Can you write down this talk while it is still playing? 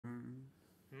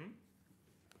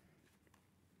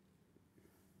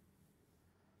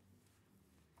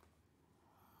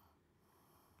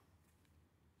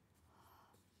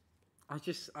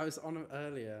I was on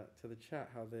earlier to the chat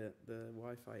how the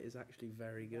Wi-Fi is actually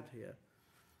very good here.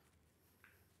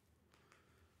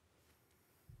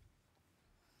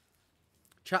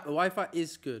 Chat, the Wi-Fi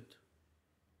is good.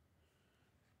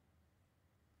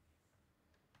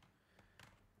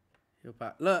 You're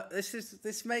back. Look,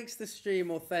 this makes the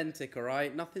stream authentic, all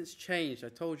right? Nothing's changed. I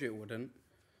told you it wouldn't.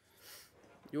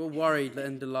 You're worried that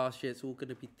end of last year it's all going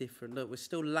to be different. Look, we're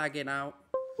still lagging out.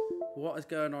 What is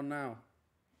going on now?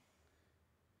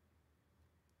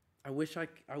 I wish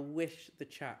the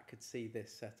chat could see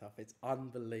this setup. It's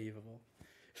unbelievable.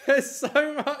 There's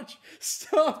so much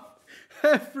stuff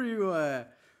everywhere.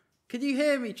 Can you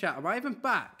hear me, chat? Am I even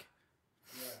back?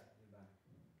 Yeah, you're back.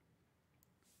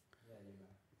 Yeah, you're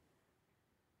back.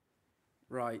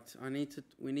 Right,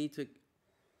 we need to.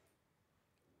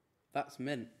 That's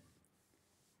mint.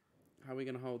 How are we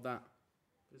going to hold that?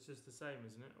 It's just the same,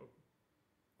 isn't it? Or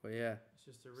Well, yeah. it's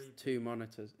just a repeat. It's 2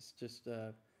 monitors. It's just. We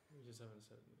just haven't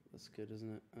said it. That's good, isn't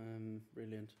it?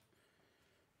 Brilliant.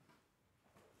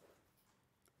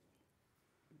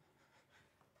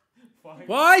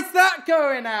 Why is that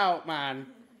going out, man?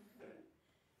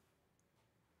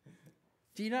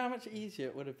 Do you know how much easier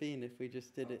it would have been if we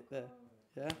just did it there?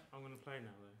 Yeah? I'm going to play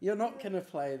now, though. You're not going to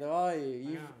play, though, are you?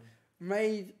 You've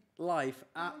made life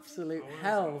absolute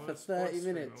hell for 30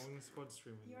 minutes. I want to squad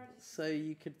stream with you. So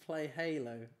you could play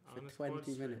Halo for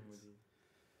 20 minutes.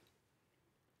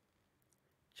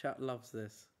 Chat loves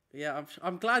this. Yeah,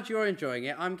 I'm glad you're enjoying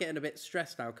it. I'm getting a bit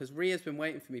stressed now because Ria's been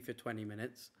waiting for me for 20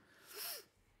 minutes.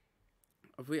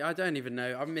 I don't even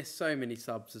know. I've missed so many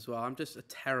subs as well. I'm just a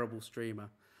terrible streamer.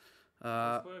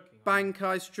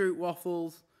 Bankai, Stroot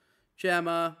Waffles,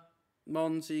 Gemma,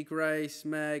 Monzi, Grace,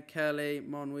 Meg, Kelly,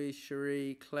 Monwi,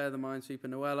 Cherie, Claire the Minesweeper,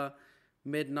 Noella,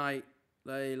 Midnight,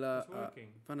 Layla,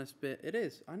 Vanessa Bit. It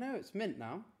is. I know it's mint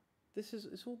now.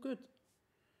 It's all good.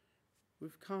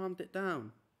 We've calmed it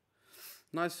down.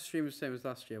 Nice to stream the same as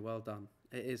last year. Well done.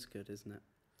 It is good, isn't it?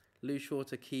 Lou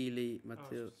Shorter, Keely,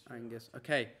 Matilda, Angus.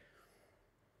 Okay.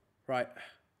 Right.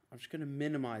 I'm just going to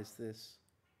minimize this.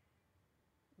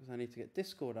 Because I need to get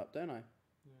Discord up, don't I?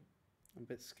 Yeah. I'm a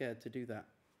bit scared to do that.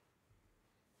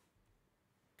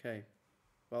 Okay.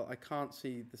 Well, I can't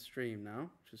see the stream now,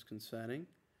 which is concerning.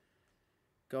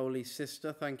 Goalie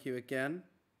Sister, thank you again.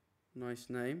 Nice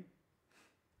name.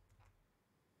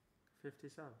 50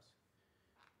 subs.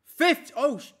 50!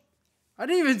 Oh, I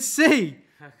didn't even see!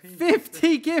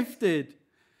 50 gifted!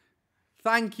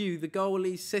 Thank you, the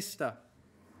Goalie Sister,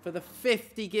 for the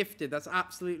 50 gifted. That's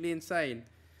absolutely insane.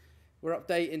 We're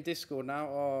updating Discord now.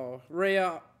 Oh,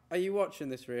 Ria, are you watching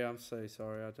this, Ria? I'm so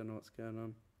sorry. I don't know what's going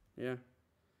on. Yeah?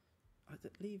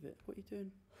 Leave it. What are you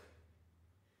doing?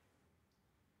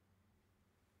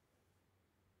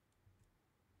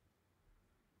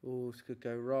 Oh, this could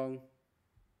go wrong.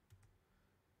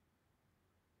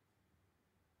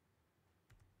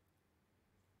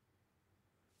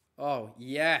 Oh,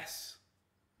 yes.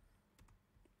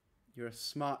 You're a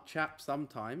smart chap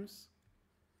sometimes.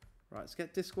 Right, let's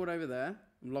get Discord over there.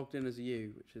 I'm logged in as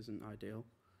you, which isn't ideal.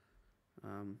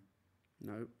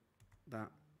 No, that.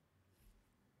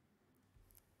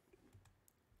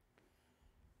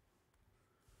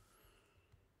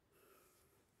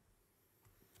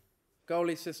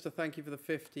 Goalie Sister, thank you for the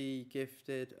 50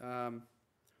 gifted.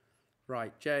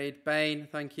 Right, Jade, Bane,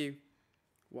 thank you.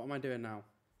 What am I doing now?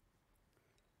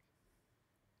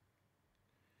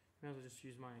 Maybe I'll just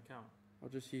use my account. I'll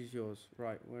just use yours.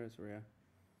 Right, where is Ria?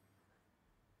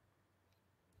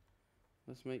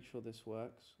 Let's make sure this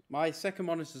works. My second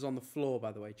monitor's on the floor,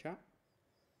 by the way, chat.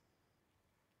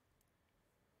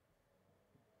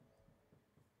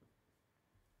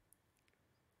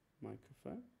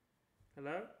 Microphone.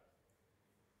 Hello?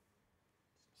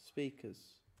 Speakers.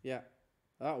 Yeah,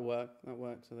 that'll work. That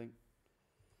works, I think.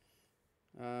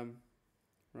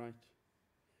 Right.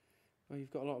 Oh,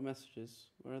 you've got a lot of messages.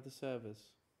 Where are the servers?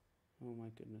 Oh my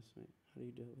goodness, mate. How do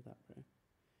you deal with that, bro?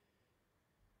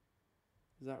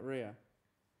 Is that Ria?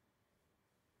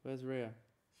 Where's Ria?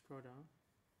 Scroll down.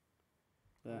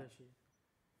 There. Where is she?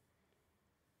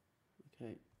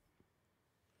 Okay.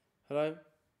 Hello?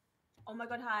 Oh my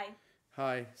god, hi.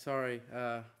 Hi, sorry.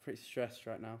 Pretty stressed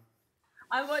right now.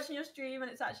 I'm watching your stream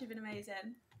and it's actually been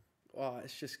amazing. Well,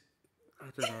 it's just, I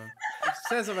don't know. It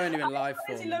says I've only been live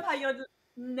for. I love how you're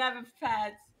never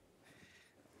prepared.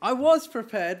 I was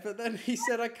prepared, but then he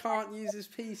said I can't use his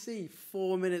PC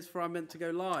 4 minutes before I'm meant to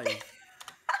go live.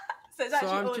 So it's actually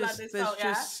all like this there's fault,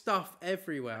 just stuff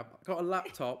everywhere. I've got a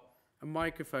laptop, a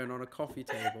microphone on a coffee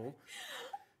table.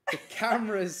 The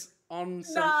camera's on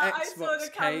some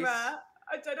Xbox case.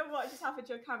 I don't know what just happened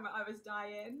to your camera. I was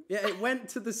dying. Yeah, it went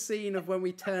to the scene of when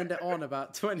we turned it on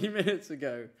about 20 minutes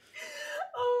ago.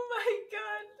 Oh my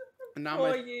god. And now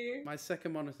my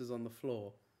second monitor's on the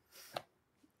floor.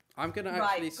 I'm going to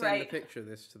actually send a picture of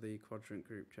this to the Quadrant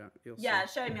group chat. You'll see.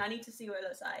 Show me. I need to see what it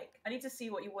looks like. I need to see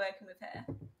what you're working with here.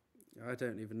 I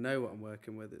don't even know what I'm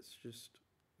working with. It's just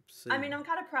obscene. I mean, I'm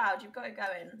kind of proud. You've got it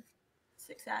going.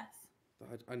 Success.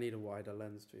 I need a wider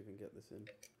lens to even get this in.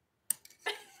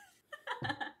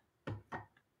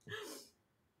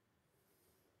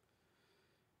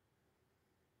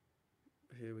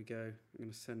 Here we go. I'm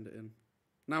going to send it in.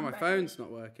 Now my phone's not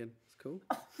working. It's cool.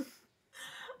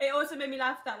 It also made me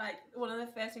laugh that, like, one of the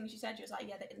first things you said, you was like,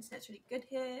 yeah, the internet's really good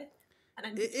here. And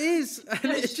then it is,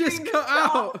 and it just cut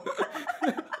out.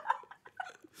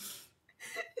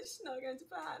 It's not going to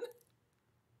plan.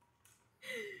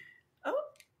 Oh.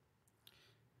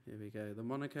 Here we go. The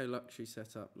Monaco luxury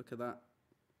setup. Look at that.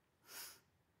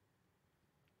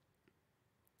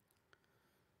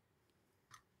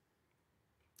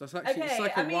 That's actually it's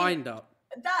like a wind up.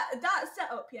 That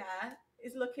setup,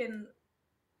 is looking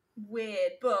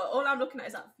weird, but all I'm looking at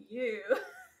is that view.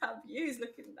 That view's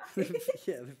looking nice.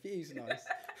 Yeah, the view's nice.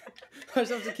 I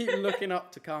just have to keep looking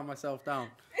up to calm myself down.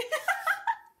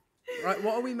 Right,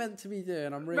 what are we meant to be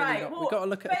doing? I'm really not. We've got to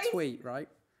look at a tweet, right?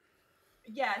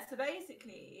 Yeah, so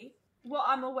basically, what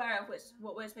I'm aware of,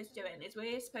 what we're supposed to be doing,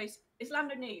 is is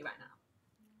Lando near you right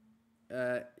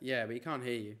now? Yeah, but he can't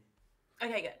hear you.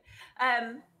 Okay, good.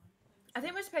 I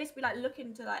think we're supposed to be like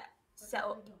looking to like set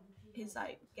up his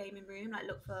like gaming room, like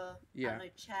look for I don't know,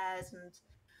 chairs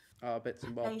and bits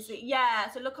and bobs.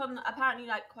 So look on, apparently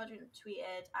like Quadrant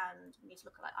tweeted and we need to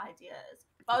look at like ideas.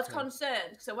 But I was concerned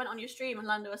because I went on your stream and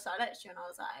Lando was sat next to you and I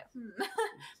was like,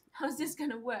 how's this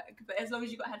gonna work? But as long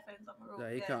as you got headphones on, we're all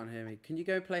good. You can't hear me. Can you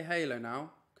go play Halo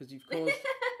now? Because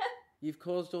you've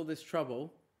caused all this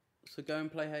trouble. So go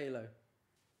and play Halo.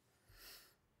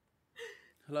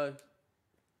 Hello.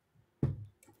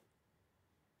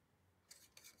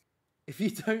 If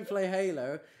you don't play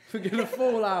Halo, we're going to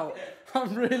fall out.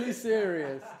 I'm really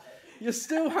serious. You're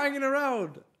still hanging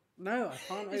around. No, I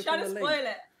can't open the link. You're trying to spoil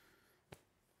it.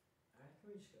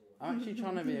 I'm actually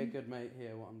trying to be a good mate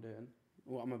here, what I'm doing.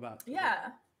 What I'm about to do.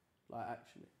 Like,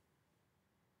 actually.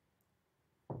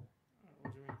 What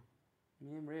do you mean?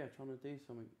 Me and Ria are trying to do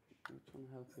something. I'm trying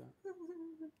to help you out.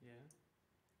 Yeah.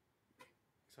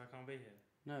 So I can't be here?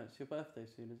 No, it's your birthday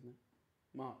soon, isn't it?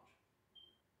 March.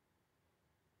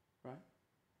 Right?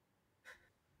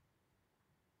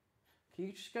 Can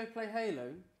you just go play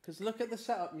Halo? Because look at the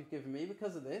setup you've given me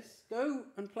because of this. Go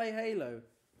and play Halo.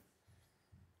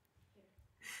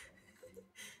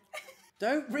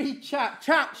 Don't read chat.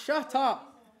 Chat, shut up.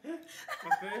 My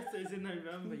birthday's in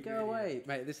November. Go away.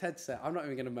 Mate, this headset, I'm not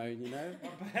even going to moan, you know? My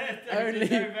birthday's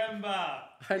in November.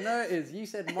 I know it is. You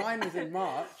said mine was in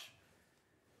March.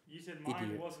 You said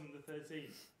mine wasn't the 13th. Even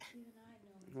I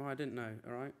know. Well, I didn't know,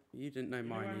 alright? You didn't know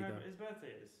mine know either. When his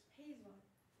birthday is? His one.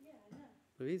 Yeah, I know.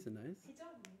 Louisa knows. He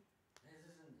told me. His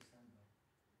is in December.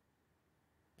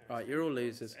 Right, you're all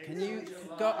losers. Can you...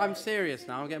 God, I'm serious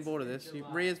now. I'm getting bored of this.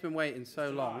 Ria's been waiting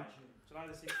so long. July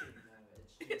the 16th.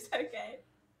 It's okay.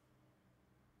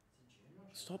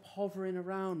 Stop hovering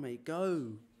around, mate.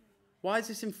 Go. Why is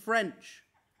this in French?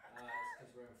 It's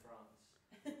because we're in France.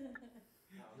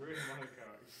 We're in Monaco.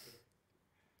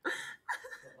 Got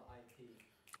the IP.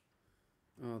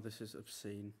 Oh, this is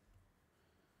obscene.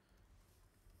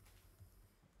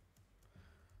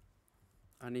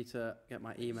 I need to get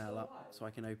my email up so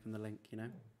I can open the link, you know? Are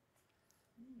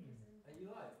you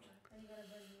live, mate?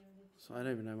 So I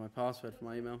don't even know my password for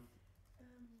my email.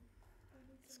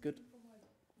 It's good.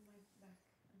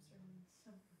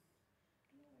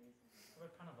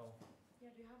 Yeah,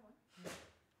 do you have one?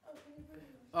 Oh, can you bring me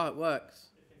one? Oh, it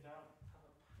works. If in doubt, have a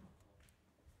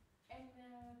panel. And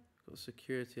Got a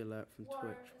security alert from water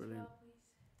Twitch. as Brilliant.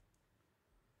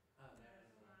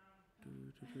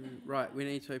 well, please. Right, we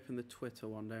need to open the Twitter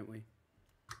one, don't we?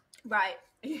 Right.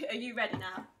 Are you ready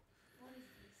now? What is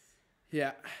this?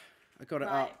 Yeah, I got it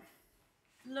up.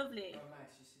 Lovely. Oh,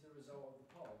 Max, you see the result of the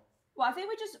poll? Well, I think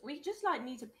we just like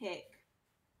need to pick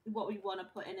what we want to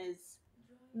put in his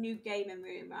new gaming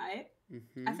room, right?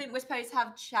 Mm-hmm. I think we're supposed to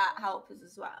have chat helpers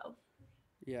as well.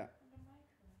 Yeah.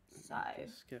 So,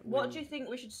 Just get what wind. do you think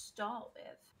we should start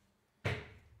with?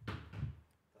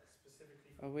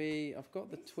 Are we... I've got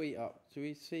the tweet up. Do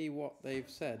we see what they've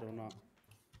said or not?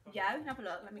 Yeah, we can have a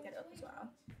look. Let me get it up as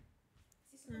well.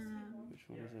 Which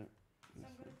one is it?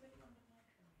 This one.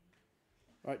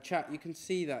 Right, chat, you can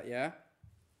see that, yeah?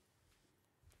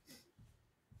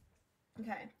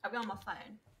 Okay, I'll be on my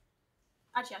phone.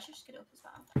 Actually, I should just get it up as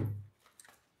well.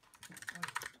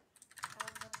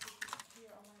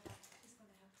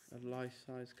 A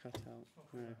life-size cutout.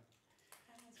 No.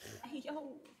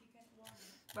 Yo.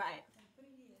 Right.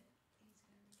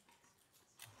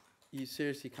 You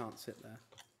seriously can't sit there.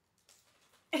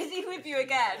 Is he with you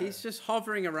again? He's just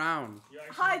hovering around.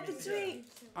 Hide the tweet.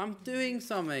 I'm doing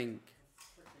something.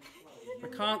 I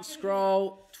can't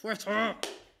scroll. Twitter.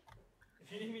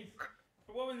 If you need me,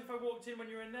 but what if I walked in when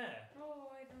you were in there? Oh,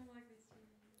 I don't like this.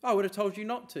 I would have told you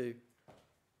not to.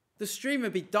 The stream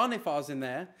would be done if I was in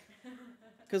there.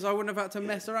 Because I wouldn't have had to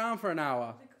mess around for an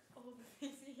hour. Like all the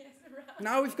things he has around.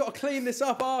 Now we've got to clean this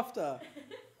up after.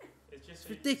 It's just It's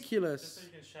ridiculous. Just so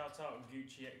you can shout out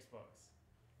Gucci Xbox.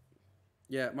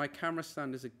 Yeah, my camera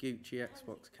stand is a Gucci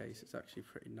Xbox case. It's actually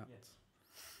pretty nuts. Yes.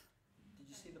 Did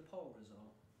you see the poll result?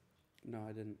 No,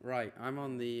 I didn't. Right, I'm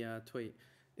on the tweet.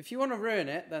 If you want to ruin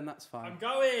it, then that's fine. I'm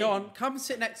going. Go on, come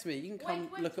sit next to me. You can come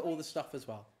Wait, look at all wait. the stuff as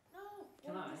well. No.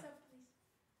 Can warm I? this up, please.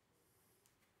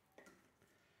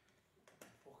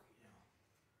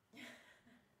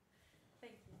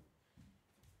 Thank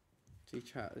you. See,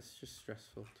 chat, it's just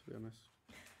stressful, to be honest.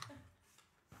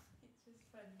 It's just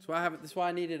fun. That's why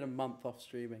I needed a month off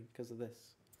streaming, because of this.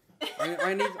 I'm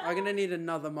going to need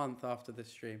another month after this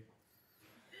stream.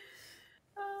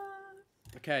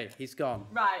 Okay, he's gone.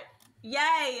 Right.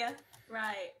 Yay.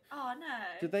 Right. Oh no.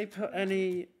 Did they put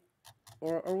any,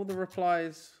 or are all the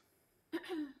replies? I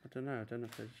don't know if they're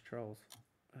just trolls.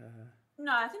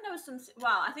 No, I think there was some.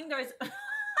 Well, I think there is.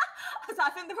 I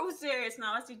think they're all serious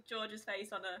now. I see George's face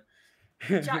on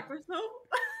a Jack Russell.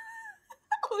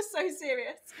 All so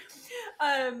serious.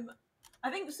 I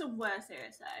think some were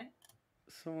serious though.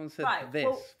 Someone said Right, this,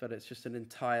 well- but it's just an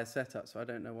entire setup, so I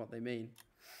don't know what they mean.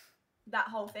 That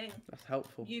whole thing. That's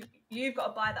helpful. You've got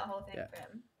to buy that whole thing Yeah. for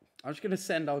him. I'm just going to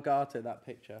send Elgato that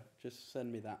picture. Just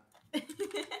send me that.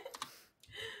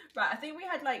 Right, I think we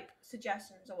had like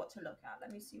suggestions on what to look at. Let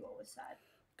me see what was said.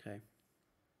 Okay.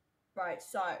 Right,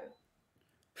 so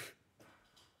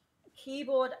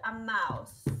keyboard and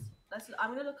mouse.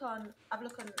 I'm gonna look on. I've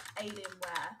looked on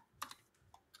Alienware.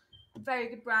 Very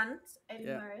good brand,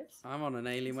 Alienware is. I'm on an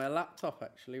Alienware laptop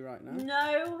actually right now.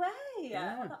 No way!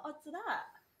 Yeah. What are the odds of that?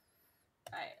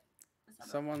 Right. let's have a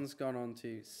look. Someone's gone on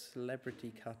to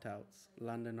celebrity cutouts.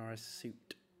 Lando Norris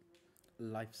suit.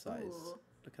 Life size. Ooh.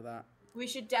 Look at that. We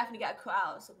should definitely get a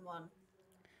cutout of someone.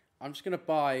 I'm just going to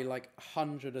buy like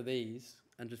 100 of these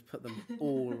and just put them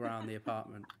all around the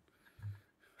apartment.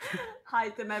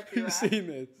 Hide them Have everywhere. you seen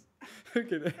this?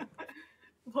 Look at it.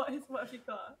 What have you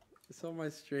got? It's on my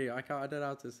stream. I don't know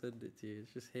how to send it to you.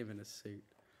 It's just him in a suit.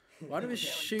 Why do his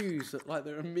shoes look like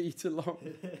they're a metre long?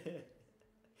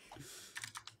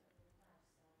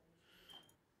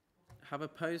 Have a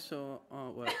poster or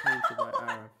artwork painted by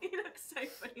Arab. You look so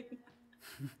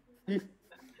funny.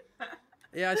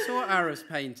 Yeah, I saw Arab's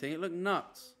painting. It looked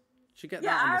nuts. Should get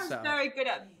Yeah, that on the Aaron's setup. very good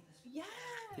at. Yeah.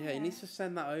 Yeah, he needs to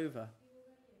send that over.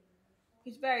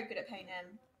 He's very good at painting.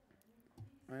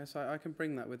 I guess I can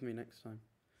bring that with me next time.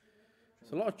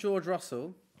 It's a lot of George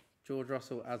Russell. George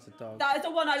Russell as a dog. That is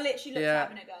the one I literally looked Yeah.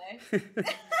 at a minute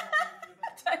ago.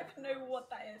 I don't know what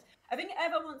that is. I think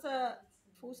Eva wants a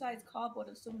full-size cardboard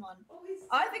of someone.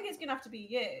 I think it's gonna have to be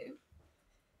you.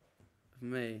 For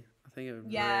me, I think it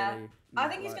would Yeah. really. I not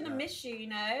think he's like gonna that. miss you. You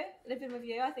know, living with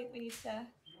you. I think we need to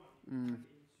Mm.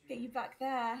 get you back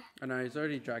there. I know he's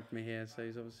already dragged me here, so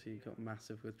he's obviously got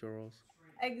massive withdrawals.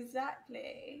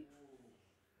 Exactly.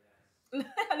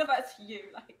 I love that's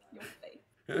you, like your face.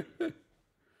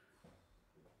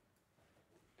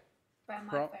 Better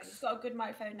microphone. Crocs. He's got a good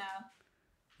microphone now.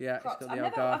 Yeah, Crocs. he's got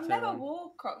I've the never Elgato one.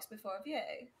 wore Crocs before. Have you?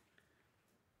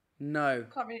 No.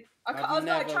 Can't really. I've I was like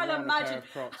never trying to worn a pair imagine.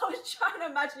 of Crocs. I was trying to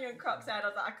imagine you in Crocs, and I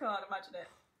was like, I can't imagine it.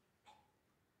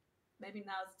 Maybe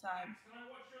now's the time. Can I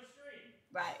watch your stream?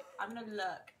 Right, I'm gonna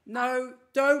look. No,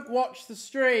 don't watch the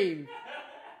stream.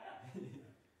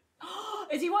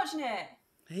 Is he watching it?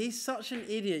 He's such an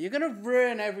idiot. You're gonna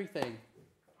ruin everything.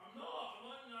 I'm not.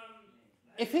 I'm on.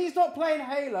 If he's not playing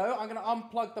Halo, I'm gonna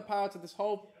unplug the power to this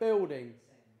whole building.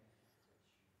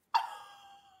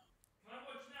 Can I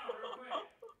watch now, real quick?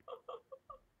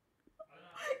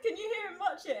 Can you hear him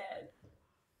watching?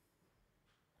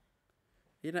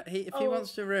 You know, if he Oh.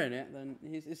 wants to ruin it, then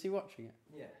is he watching it?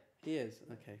 Yeah. He is.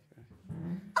 Okay. Fair.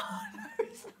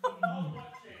 I'm not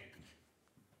watching.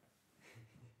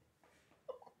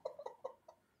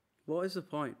 What is the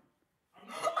point, I'm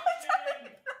not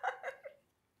watching.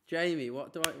 Jamie?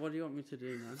 What do you want me to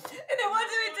do, man? And then what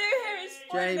do we do here? He's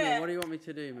spoiling Jamie, it. what do you want me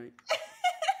to do, mate?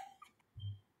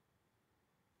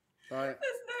 Right,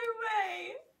 There's no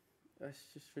way. that's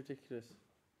just ridiculous.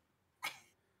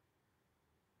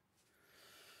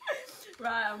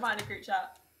 Right, I'm writing a group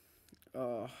chat.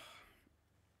 Oh,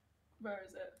 Where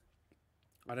is it?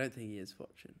 I don't think he is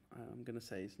watching. I'm gonna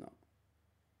say he's not.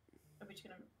 Are we just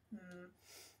gonna?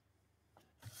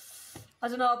 I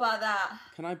don't know about that.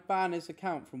 Can I ban his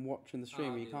account from watching the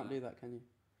stream? I'll You do can't that. do that, can you?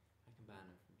 I can ban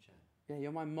him from chat. Yeah,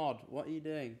 you're my mod. What are you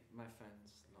doing? My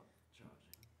phone's not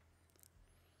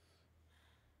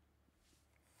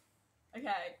charging.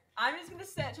 Okay, I'm just gonna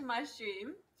search on my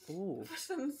stream Ooh. for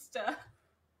some stuff.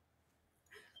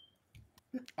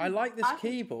 I like this I think-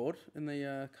 keyboard in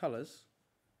the colours.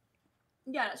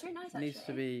 Yeah, that's really nice. It Actually. needs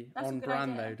to be That's a on good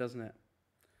brand idea. though, doesn't it?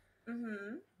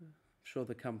 Mhm. I'm sure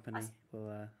the company That's-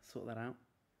 will sort that out.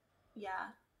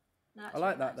 Yeah. No, that's I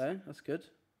like really that nice. though. That's good.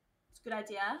 It's a good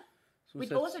idea. Someone We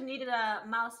said- also needed a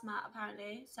mouse mat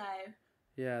apparently, so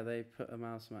Yeah, they put a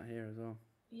mouse mat here as well.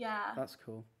 yeah, That's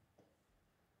cool.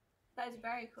 that is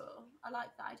very cool. I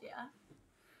like that idea.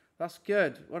 That's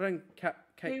good. Well done,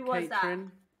 Who was that?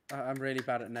 Catherine. I'm really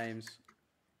bad at names.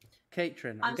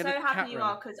 Catherine. I'm so happy you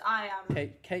are because I am.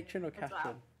 Catherine or as well.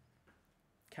 Catherine?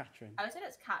 Catherine. I would say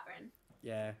it's Catherine.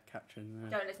 Yeah, Catherine.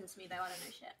 Don't listen to me though. I don't know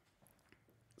shit.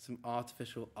 Some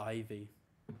artificial ivy.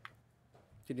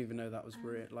 Didn't even know that was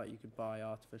real. Like you could buy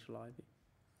artificial ivy.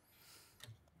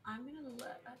 I'm gonna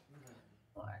look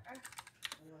for.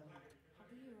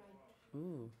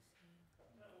 Ooh.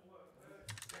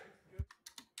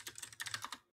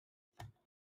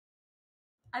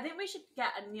 I think we should get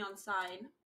a neon sign,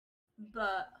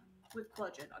 but with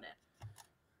quadrant on it.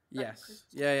 Like Yes.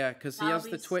 Christmas. Yeah. Because he That'll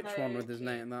has the be Twitch so one with his cute.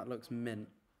 name, and that looks mint.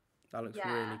 That looks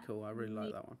Yeah. really cool. I really like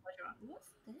Neat that one. quadrant.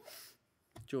 What's this?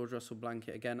 George Russell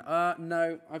blanket again.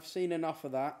 No, I've seen enough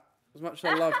of that. As much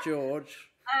as I love George,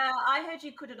 I heard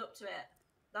you cuddled up to it.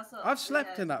 That's what I've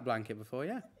slept in that blanket before.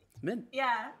 Yeah, it's mint,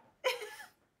 Yeah.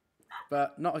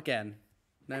 but not again.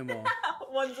 No more.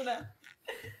 One's enough.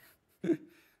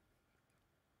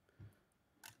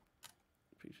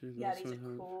 Pictures Yeah, of these are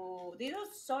someone- cool. These are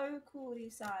so cool,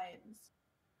 these signs.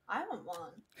 I want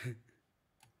one.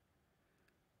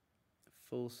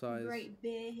 Full size. Great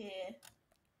beer here.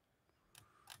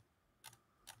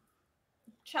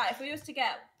 Chat, if we was to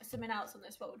get something else on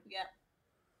this, what would we get?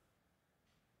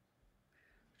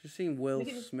 Just seen Will We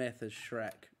can- Smith as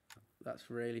Shrek. That's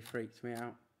really freaked me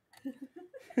out.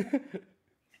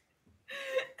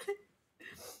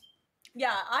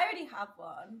 Yeah, I already have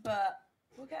one, but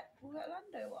we'll get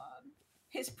Lando one.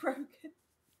 It's broken.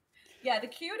 Yeah, the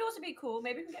Q would also be cool.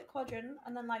 Maybe we can get quadrant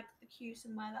and then like the Q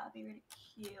somewhere. That'd be really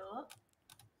cute.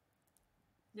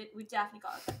 We definitely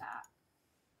gotta get that.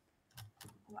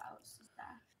 What else is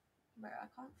there? Where I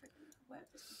can't freaking work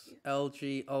this computer.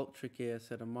 LG Ultra Gear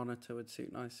said a monitor would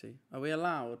suit nicely. Are we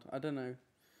allowed? I don't know.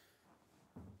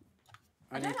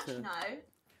 I don't actually know.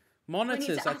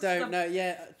 Monitors, I ask don't them. know.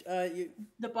 Yeah,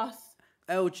 The boss.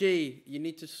 LG, you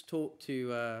need to talk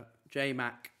to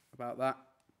JMac about that.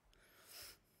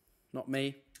 Not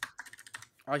me.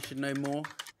 I should know more,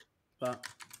 but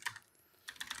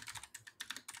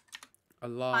a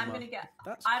llama. I'm gonna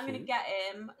cute. get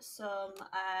him some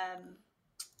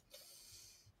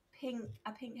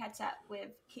pink headset with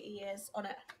kitty ears on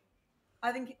it.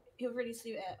 I think he'll really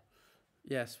suit it.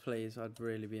 Yes, please. I'd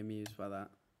really be amused by that.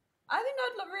 I think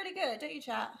that'd look really good, don't you,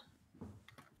 chat?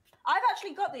 I've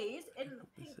actually got these in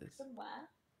pink is. somewhere.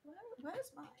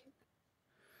 Where's mine?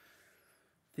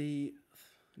 The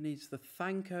needs the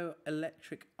Thanco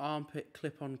electric armpit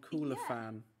clip-on cooler Yeah.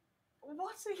 fan.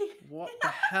 What are you? What the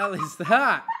hell is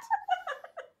that?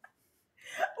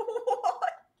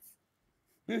 What?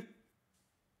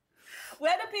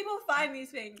 Where do people find these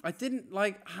things? I didn't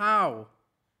like how.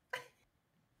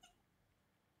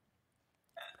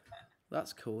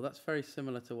 That's cool. That's very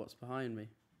similar to what's behind me.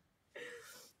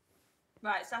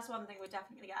 Right, so that's one thing we're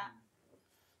definitely gonna get.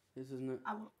 This isn't it.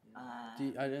 I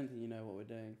don't think you know what we're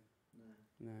doing.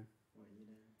 No. No, What are you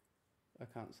doing? I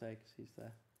can't say because he's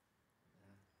there.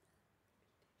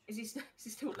 Is he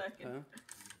still lurking? Huh?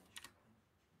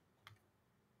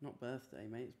 Not birthday,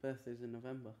 mate. His birthday's in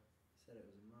November. He said it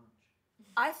was in March.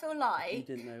 I feel He like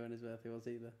didn't know when his birthday was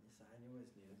either. Yes, I always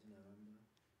knew it was November.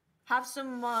 have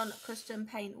someone custom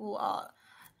paint wall art.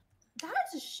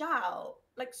 That's a shout.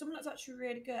 Like someone that's actually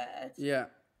really good. Yeah.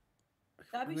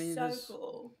 That'd be I mean, so there's-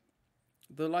 cool.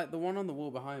 The one on the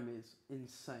wall behind me is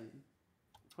insane.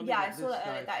 Probably Yeah, get I saw this that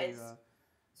guy earlier. That to, is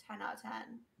 10 out of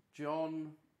 10.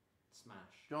 Smash.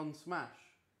 John Smash.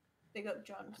 Big up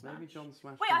John Smash. Maybe John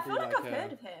Smash. Wait, can I feel do like I've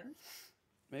heard of him.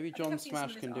 Maybe think John I've seen some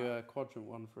Smash of can his do art. a quadrant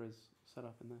one for his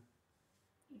setup in there.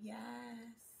 Yes.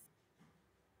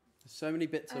 There's so many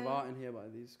bits of art in here by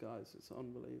these guys. It's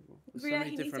unbelievable. There's so Yeah,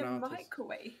 many he needs different a artists.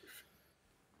 microwave.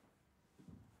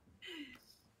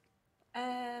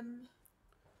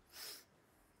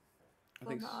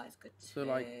 think Chroma is good so. too.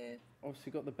 Like,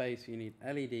 obviously, got the base. You need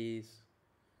LEDs,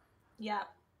 Yeah.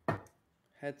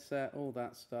 headset, all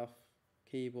that stuff,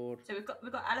 keyboard. So we've got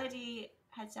LED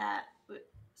headset.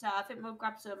 So I think we'll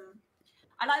grab some.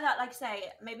 I like that. Like I say,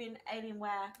 maybe an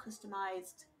Alienware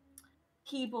customized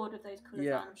keyboard with those colours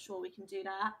Yeah. on. I'm sure we can do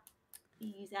that.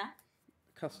 Easy.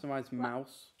 Customized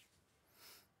mouse.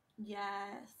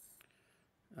 Yes.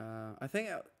 I think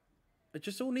it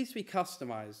just all needs to be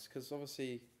customized because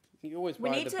obviously you always We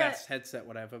buy need the to- best headset,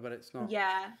 whatever, but it's not.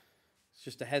 Yeah. It's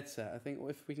just a headset. I think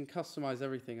if we can customize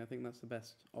everything, I think that's the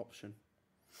best option.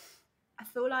 I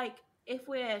feel like if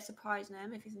we're surprising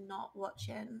him, if he's not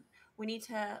watching, we need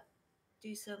to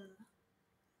do some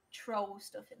troll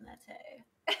stuff in there too.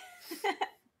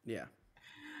 Yeah.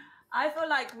 I feel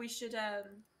like we should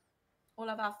all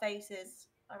have our faces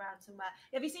around somewhere.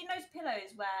 Have you seen those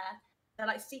pillows where they're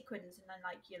like sequins and then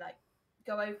like you like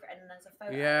go over it and there's a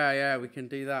photo? Yeah, we can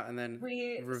do that and then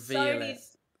We reveal it.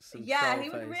 Some yeah, troll he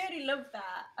would face. really love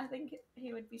that. I think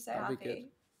he would be so That'd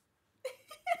be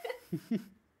happy.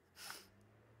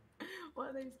 What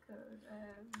are those called?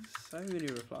 So many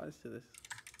replies to this.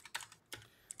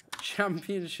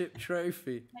 Championship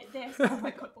trophy. Like this. Oh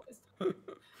my god, what is that?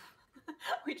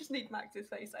 We just need Max's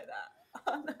face like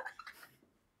that.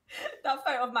 That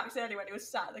photo of Max earlier when he was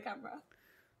sat at the camera.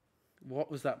 What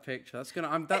was that picture?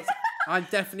 I'm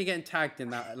definitely getting tagged in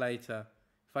that later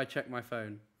if I check my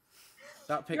phone.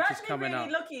 That You're picture's actually coming really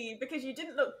up. lucky because you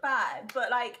didn't look bad,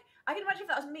 but like I can imagine if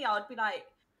that was me, I'd be like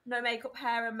no makeup,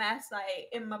 hair a mess, like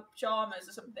in my pajamas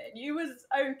or something. You was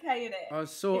okay in it. I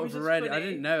was sort It was of just ready. I funny.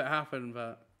 didn't know it happened,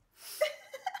 but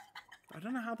I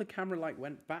don't know how the camera like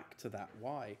went back to that.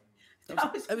 Why? It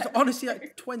was very honestly like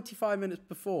weird. 25 minutes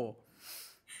before.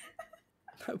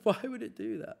 Why would it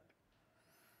do that?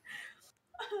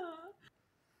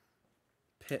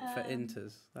 Pit for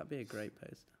Inters. That'd be a great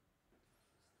poster.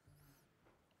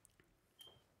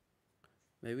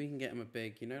 Maybe we can get him a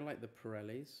big, like the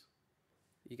Pirellis.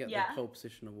 You get Yeah. the pole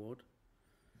position award.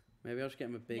 Maybe I'll just get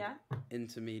him a big Yeah.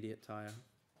 intermediate tyre.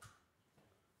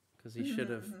 Because he should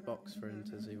have boxed for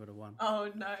Inters, he would have won.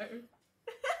 Oh no.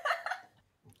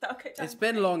 Okay, It's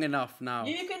been long enough now.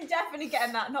 You can definitely get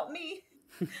in that, not me.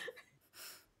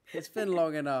 It's been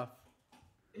long enough.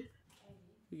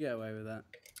 You get away with that.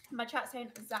 My chat's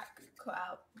saying Zach cut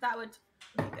out. That would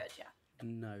be good, yeah.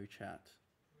 No, chat.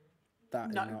 That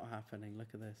is No. not happening. Look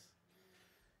at this.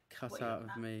 Cut What are you out looking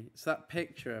of at? me. It's that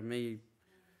picture of me.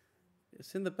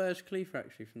 It's in the Burj Khalifa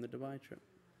actually from the Dubai trip.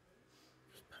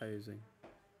 Just posing.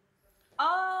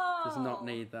 Oh. Does not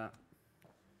need that.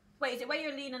 Wait, is it where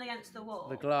you're leaning against the wall? The I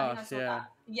think glass, I saw yeah.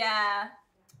 that. Yeah.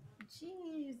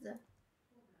 Jeez.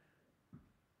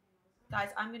 Guys,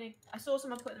 I saw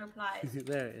someone put in the replies.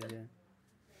 There it is, yeah.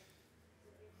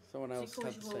 Someone She else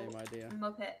calls had the you same all idea.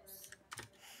 Muppets.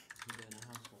 I'm doing a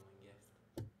housewarming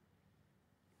gift.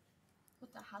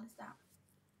 What the hell is that?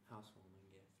 Housewarming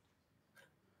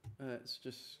gift. It's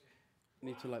just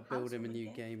need to like build him a new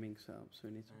Housewarming gift. gaming setup, so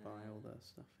we need to buy all that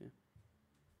stuff. Yeah.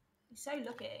 He's so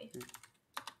lucky. Yeah.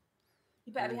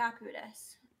 You better be Yeah. happy with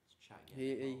this. It's chat gift.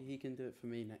 He can do it for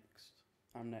me next.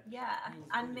 I'm next. Yeah,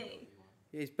 and me.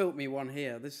 He's built me one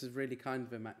here. This is really kind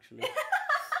of him, actually.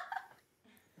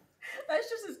 That's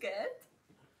just as good.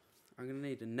 I'm gonna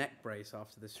need a neck brace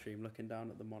after this stream. Looking down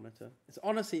at the monitor, it's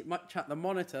honestly the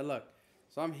monitor. Look,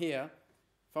 so I'm here.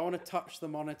 If I want to touch the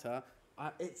monitor,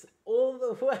 it's all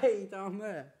the way down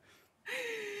there.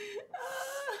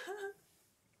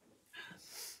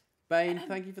 Bane,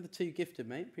 thank you for the 2 gifted,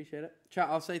 mate. Appreciate it. Chat,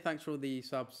 I'll say thanks for all the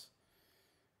subs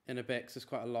in a bit, 'cause there's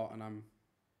quite a lot, and I'm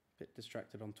a bit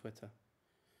distracted on Twitter.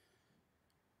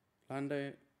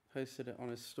 Lando posted it on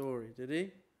his story, did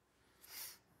he?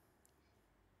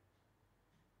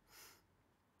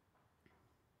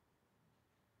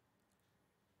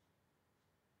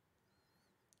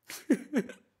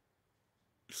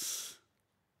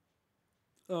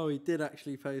 Oh, he did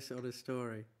actually post it on his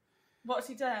story. What's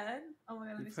he done? Oh my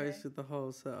god, let He me see. posted the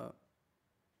whole setup.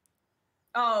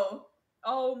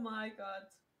 Oh my god.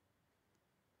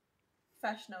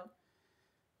 Professional.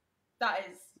 That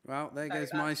is. Well, there Very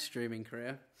goes bad. my streaming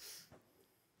career.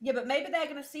 Yeah, but maybe they're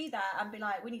gonna see that and be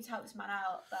like, "We need to help this man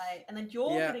out," like, and then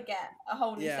you're Yeah. gonna get a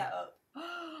whole new Yeah. setup.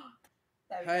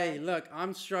 There we Hey, go. look,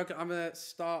 I'm struggling. I'm a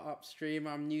startup streamer.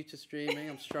 I'm new to streaming.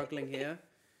 I'm struggling here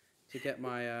to get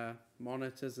my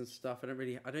monitors and stuff. I don't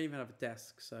even have a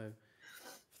desk. So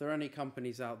if there are any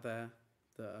companies out there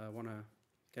that want to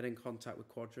get in contact with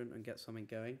Quadrant and get something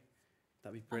going,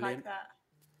 that'd be I like brilliant. that.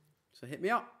 So hit me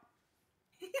up.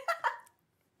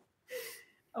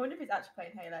 I wonder if he's actually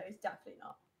playing Halo. He's definitely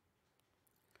not.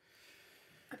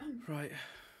 Right.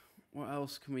 What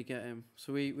else can we get him?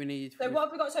 So we need. So what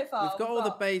have we got so far? We've got all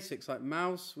the basics like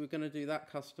mouse. We're gonna do that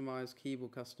customized,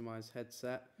 keyboard customized,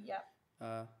 headset. Yep.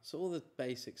 So all the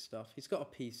basic stuff. He's got a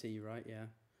PC, right? Yeah.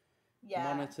 Yeah.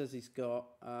 Monitors he's got.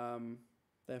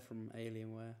 They're from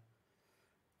Alienware.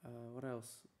 What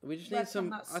else? We just need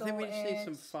some. I think we just need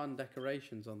some fun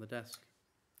decorations on the desk.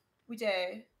 We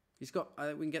do. He's got.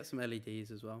 We can get some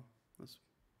LEDs as well. That's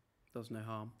does no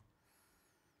harm.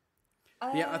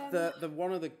 Yeah, the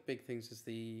one of the big things is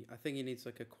I think he needs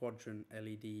like a quadrant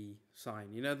LED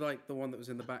sign. You know, like the one that was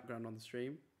in the background on the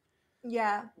stream.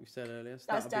 Yeah. We said earlier. So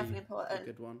that's definitely important. A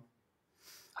good one.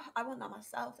 I want that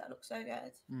myself. That looks so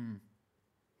good.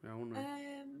 Yeah, I want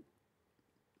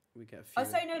we get a few. I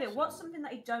say no. What's something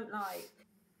that he don't like?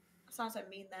 Sounds so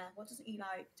mean there. What doesn't he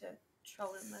like to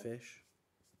troll him with? Fish.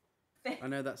 I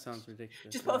know that sounds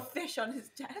ridiculous. Just put a fish on his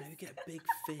desk. No, get a big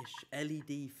fish.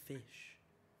 LED fish.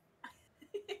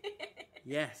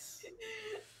 Yes.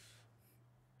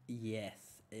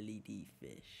 Yes, LED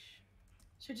fish.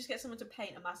 Should we just get someone to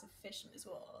paint a massive fish on his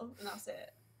wall and that's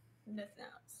it? Nothing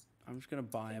else. I'm just going to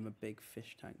buy him a big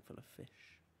fish tank full of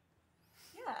fish.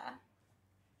 Yeah.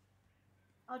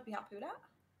 I'd be happy with that.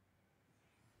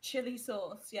 Chili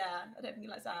sauce, yeah. I don't think he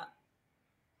likes that.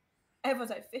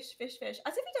 Everyone's like, fish, fish, fish.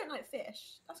 As if you don't like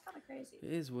fish. That's kind of crazy.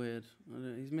 It is weird.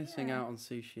 He's missing out on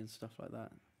sushi and stuff like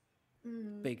that.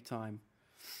 Big time.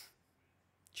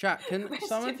 Chat, can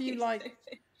some of you like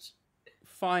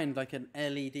find like an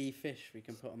LED fish we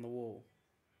can put on the wall?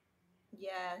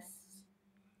 Yes.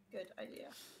 Good idea.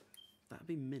 That'd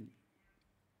be mint.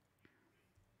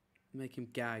 Make him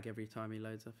gag every time he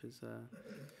loads up his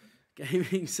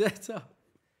gaming setup.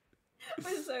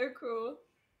 That's so cool.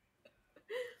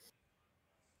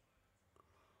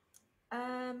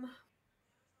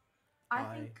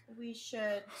 I think we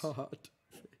should. Hard.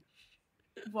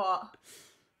 What?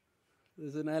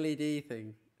 There's an LED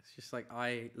thing. It's just like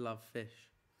I love fish.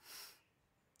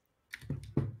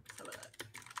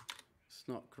 It's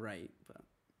not great, but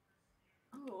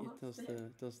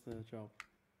it does the job.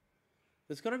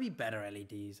 There's got to be better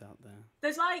LEDs out there.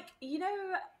 There's like, you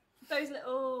know, those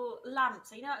little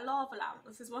lamps. You know, like lava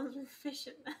lamps. There's ones with fish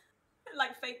in them,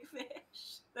 like fake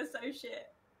fish. They're so shit.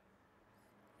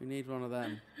 We need one of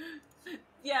them.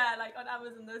 Yeah, like on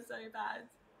Amazon, they're so bad.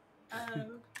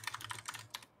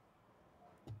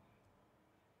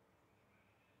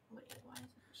 Wait, why is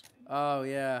it showing? Oh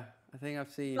yeah, I think I've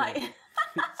seen it.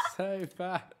 It's so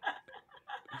bad.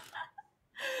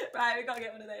 Right, we gotta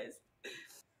get one of those.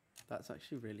 That's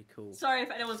actually really cool. Sorry if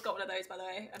anyone's got one of those, by the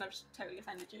way, and I've just totally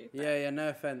offended you. Yeah, no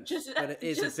offense, but it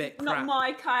is a bit crap. Not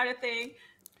my kind of thing.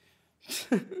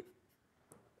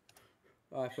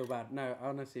 Oh, I feel bad. No,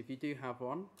 honestly, if you do have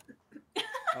one,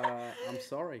 I'm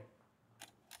sorry.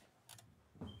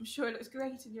 I'm sure it looks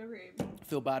great in your room. I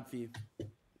feel bad for you.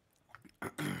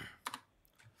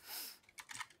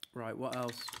 Right, what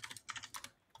else?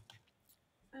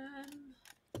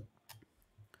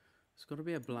 It's got to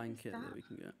be a blanket that we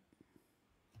can get.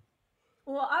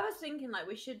 Well, I was thinking like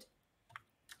we should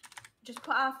just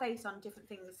put our face on different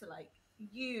things. So like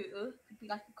you could be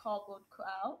like a cardboard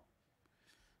cutout.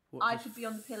 I could be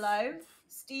on the pillow.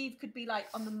 Steve could be like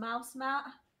on the mouse mat.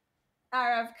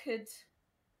 Arav could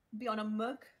be on a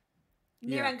mug.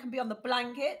 Niran can be on the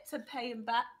blanket to pay him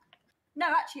back. No,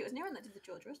 actually, it was Niran that did the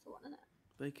George Russell one, isn't it?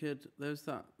 They could. There was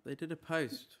that. They did a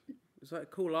post. It was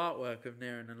like cool artwork of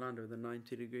Niran and Lando with a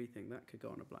 90-degree thing. That could go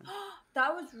on a blanket.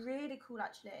 That was really cool,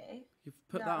 actually. You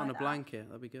put that on a blanket.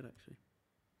 That'd be good, actually.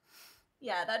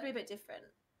 Yeah, that'd be a bit different.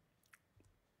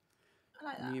 I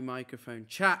like that. New microphone.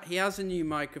 Chat, he has a new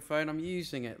microphone. I'm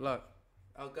using it. Look.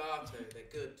 Elgato, they're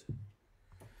good.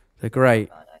 They're great.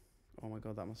 Oh my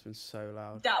god, that must have been so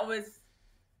loud. That was...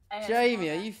 Jamie,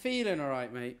 are you feeling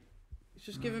alright, mate? He's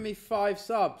just giving me 5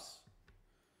 subs.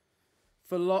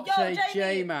 For Lotche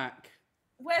J-Mac.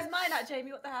 Where's mine at,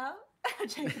 Jamie? What the hell?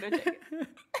 Jamie.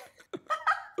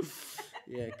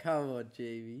 Yeah, come on,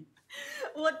 Jamie.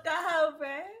 What the hell,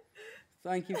 bro?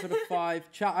 Thank you for the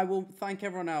 5. Chat, I will thank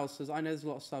everyone else, as I know there's a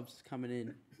lot of subs coming in,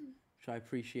 which I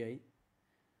appreciate.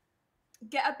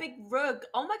 Get a big rug.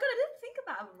 Oh my god, I didn't think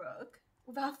about a rug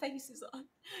with our faces on.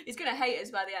 He's going to hate us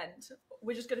by the end.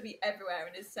 We're just going to be everywhere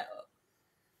in his setup.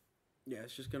 Yeah,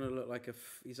 it's just going to look like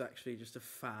he's actually just a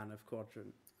fan of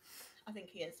Quadrant. I think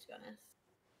he is, to be honest.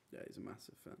 Yeah, he's a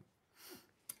massive fan.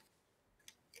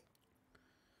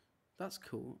 That's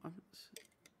cool.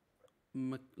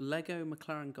 Lego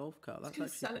McLaren golf cart. That's actually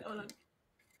sell it all on.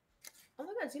 Oh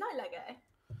my god, do you like Lego?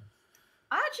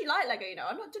 I actually like Lego, you know.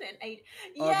 I've not done it in 8.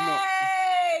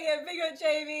 Yay! Big up,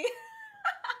 Jamie.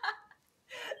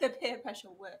 The peer pressure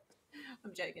worked.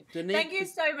 I'm joking. Thank you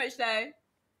so much, though.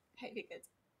 Hope you're good.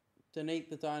 Danique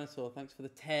the dinosaur, thanks for the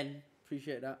 10.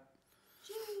 Appreciate that.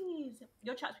 Jeez,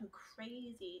 your chat's been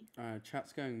crazy.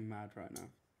 Chat's going mad right now.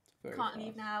 Very Can't fast.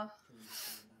 leave now.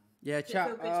 Yeah, Does it chat.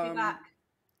 feel good to be back?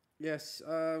 Yes,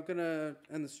 I'm gonna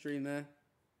end the stream there.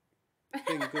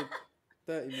 Been good.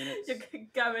 30 minutes. You're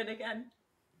going again.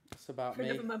 It's about for me.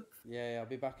 another month. Yeah, I'll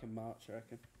be back in March, I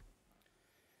reckon.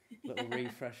 Little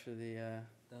refresh of the.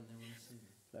 Don't they want to see me?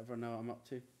 Let everyone know what I'm up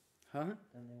to. Huh?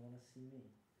 Don't they want to see me?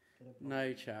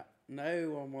 No, chat. No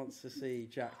one wants to see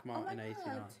Jack Martin my 89.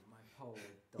 God. My pole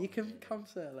is You can dominated. come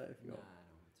say hello if you Nah, want.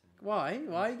 I don't want to.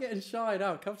 Why? Why are you getting shy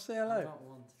now? Come say I'm hello.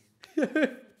 not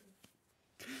wanted.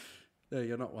 No,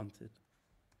 you're not wanted.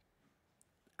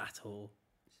 At all.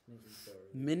 Just make me feel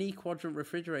really Mini quadrant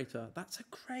refrigerator. That's a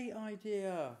great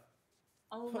idea.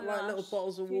 Oh Put my like gosh. little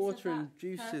bottles of Who said water and that?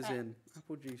 juices Perfect. in.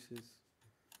 Apple juices.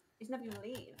 He's never going to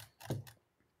leave.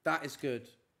 That is good.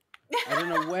 I don't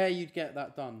know where you'd get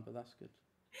that done, but that's good.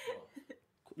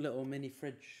 What? Little mini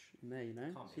fridge in there, you know?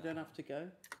 Can't So be you don't that have to go.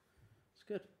 It's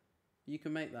good. You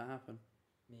can make that happen.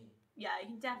 Me. Yeah, you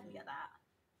can definitely get that.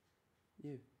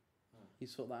 You. Oh. You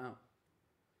sort that out.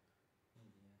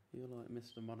 Yeah. You're like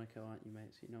Mr. Monaco, aren't you,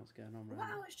 mate? So you know what's going on What right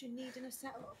now. else do you need in a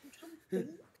setup? I'm trying to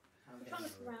think. I'm trying to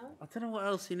look around. I don't know what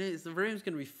else he needs. The room's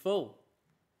going to be full.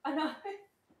 I know.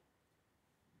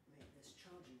 Mate, this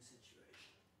charging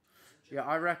situation. Yeah,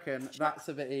 I reckon that's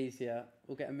a bit easier.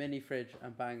 We'll get a mini fridge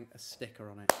and bang a sticker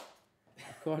on it.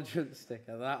 A quadrant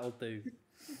sticker. That'll do.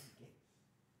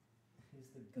 Who's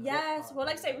the guy Yes, part well,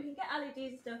 like I of say, it? we can get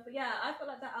LEDs and stuff, but yeah, I've got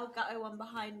like that Elgato one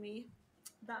behind me.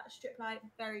 That strip light,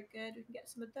 very good. We can get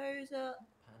some of those up.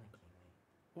 Panicking,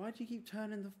 mate. Why do you keep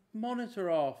turning the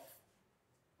monitor off?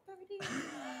 Very deep.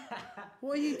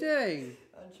 What are you doing?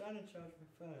 I'm trying to charge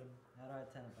my phone. How do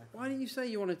I turn it back Why on? didn't you say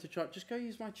you wanted to charge? Just go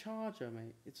use my charger,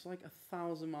 mate. It's like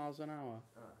 1,000 miles an hour.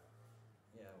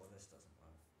 Yeah, well, this doesn't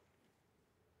work.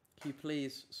 Can you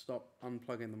please stop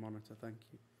unplugging the monitor? Thank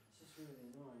you. It's just really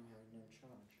annoying having no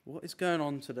charge. What is going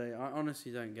on today? I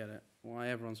honestly don't get it. Why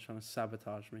everyone's trying to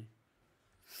sabotage me.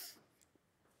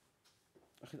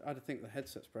 I think the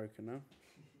headset's broken now.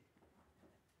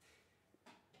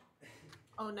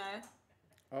 Oh no.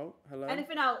 Oh, hello?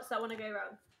 Anything else that want to go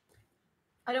around?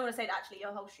 I don't want to say that actually,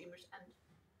 your whole stream will just end.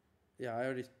 Yeah, I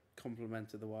already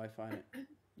complimented the Wi-Fi and it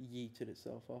yeeted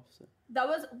itself off. So. That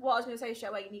was what I was going to say straight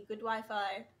away. You need good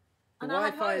Wi-Fi. The And I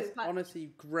had Wi-Fi is hope, like-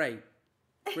 honestly great.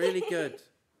 Really good.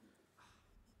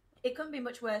 It couldn't be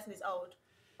much worse than this old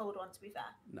one, to be fair.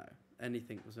 No,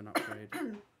 anything was an upgrade.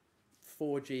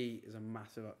 4G is a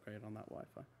massive upgrade on that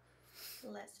Wi-Fi.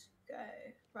 Let's go.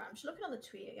 Right, I'm just looking on the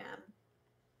tweet again.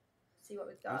 See what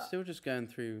we've I'm got. still just going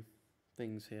through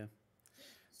things here.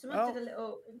 Someone Oh. did a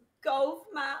little golf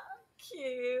mat.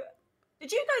 Cute.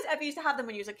 Did you guys ever used to have them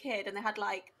when you was a kid and they had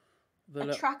like The,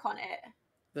 a track on it?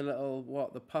 the little,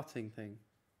 what, the putting thing?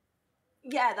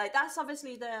 Yeah, like that's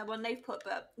obviously the one they've put.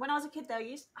 But when I was a kid,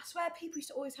 I swear people used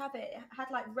to always have it. It had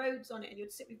like roads on it, and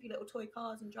you'd sit with your little toy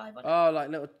cars and drive on it. Oh,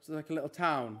 like a little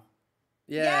town.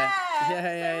 Yeah. Yeah,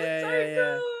 that was so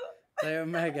yeah. cool. They were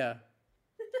mega.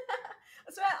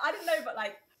 I swear, I didn't know, but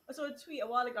like I saw a tweet a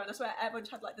while ago, and I swear everyone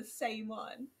had like the same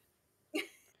one.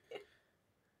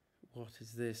 What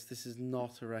is this? This is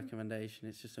not a recommendation.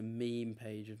 It's just a meme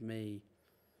page of me.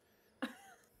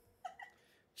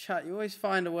 Chat, you always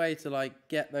find a way to like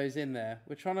get those in there.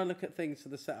 We're trying to look at things for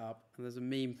the setup, and there's a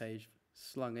meme page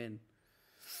slung in.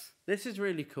 This is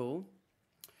really cool.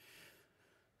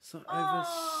 So over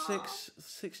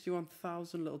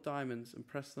 61,000 little diamonds, and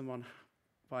press them on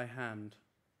by hand.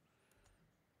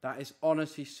 That is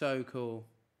honestly so cool.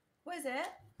 What is it?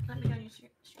 Let me go on your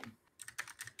stream.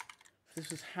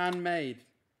 This was handmade.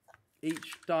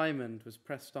 Each diamond was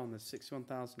pressed on. There's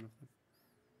 61,000 of them.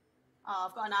 Oh,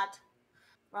 I've got an ad.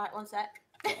 Right, one sec.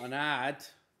 Got an ad.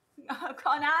 I've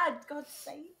got an ad. God's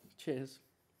sake. Cheers.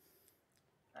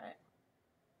 Right.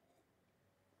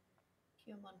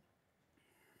 Cue 'em on.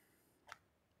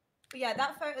 But yeah,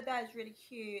 that photo there is really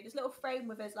cute. This little frame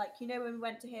with us, like, you know, when we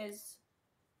went to his.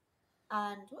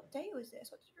 And what day was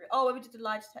this? What did we... Oh, when we did the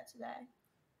lie detector today.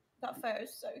 That photo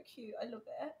is so cute. I love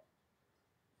it.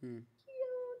 Cute.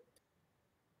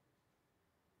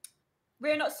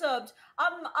 We're not subbed.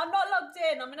 I'm not logged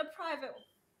in. I'm in a private.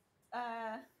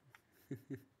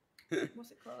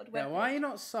 What's it called? Yeah, why are you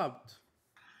not subbed?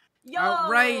 Yo!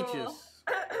 Outrageous.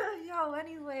 Yo,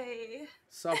 anyway.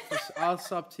 I'll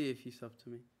sub to you if you sub to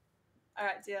me. All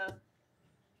right, deal.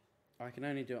 I can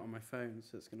only do it on my phone,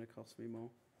 so it's going to cost me more.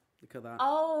 Look at that.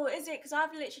 Oh, is it? Because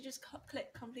I've literally just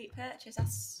clicked complete purchase.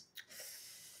 That's.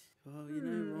 Well, you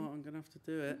know what? I'm going to have to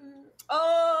do it.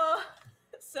 Oh,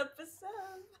 sub for sub.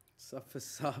 Sub for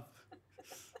sub.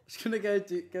 Just gonna go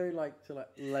to like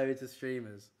loads of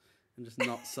streamers and just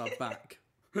not sub back.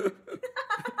 And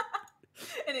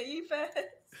it you first.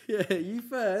 Yeah, you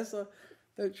first. I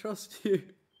don't trust you.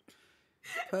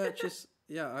 Purchase.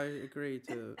 Yeah, I agree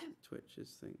to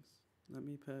Twitch's things. Let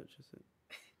me purchase it.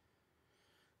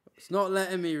 It's not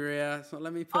letting me, Ria. It's not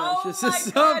letting me purchase a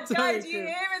sub God, token. guys, you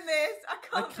hearing this?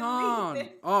 I can't. Believe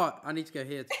this. Oh, I need to go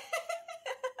here.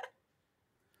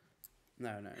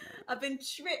 No. I've been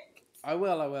tricked. I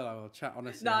will. Chat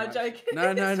honestly. No, I'm joking. No.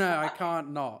 I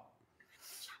can't not.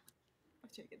 I'm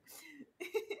joking.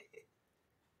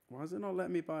 Why is it not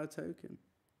letting me buy a token?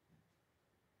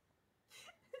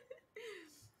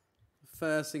 The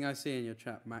first thing I see in your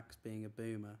chat, Max being a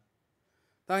boomer.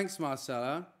 Thanks,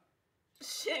 Marcella.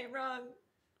 Shit, wrong.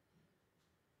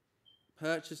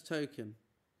 Purchase token.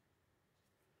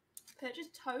 Purchase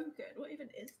token? What even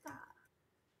is that?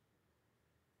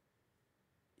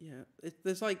 Yeah,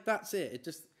 there's like, that's it. It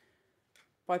just,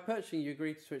 by purchasing, you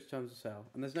agree to switch terms of sale,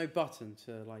 and there's no button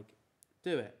to like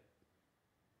do it.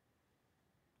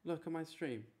 Look at my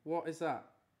stream. What is that?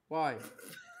 Why?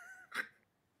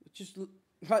 It just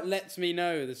like lets me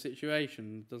know the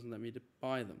situation. Doesn't let me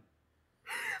buy them.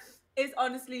 It's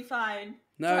honestly fine.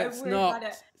 No, Don't it's worry not.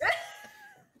 about it.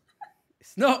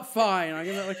 It's not fine. I'm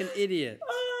gonna look like an idiot.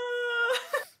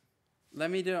 Let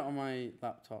me do it on my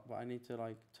laptop, but I need to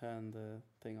like turn the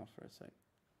thing off for a sec,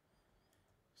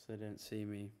 so they don't see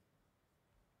me.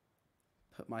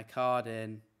 Put my card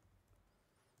in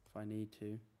if I need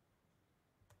to.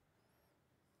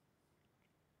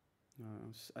 No,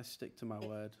 I stick to my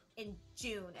word. In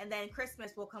June, and then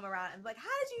Christmas will come around and be like, how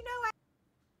did you know I...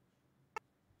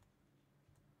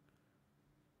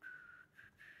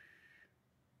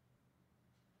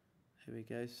 Here we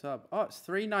go, sub. Oh, it's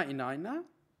 $3.99 now?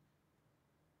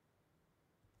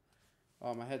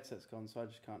 Oh, my headset's gone, so I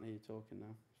just can't hear you talking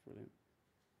now. It's brilliant.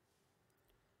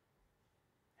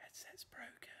 Headset's broken.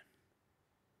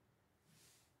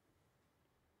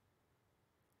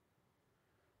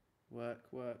 Work.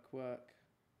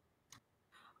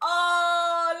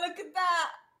 Oh, look at that.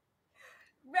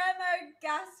 Remo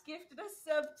Gas gifted a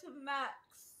sub to Max.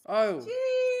 Oh,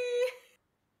 Gee.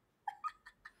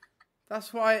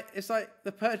 that's why it's like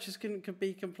the purchase couldn't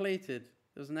be completed.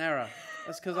 There was an error.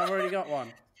 That's because I've already got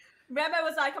one. Remo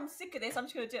was like, I'm sick of this. I'm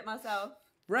just going to do it myself.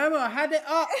 Remo, I had it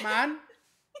up, man.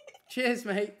 Cheers,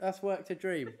 mate. That's worked a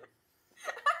dream.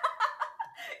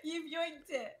 You've yoinked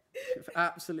it. I've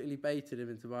absolutely baited him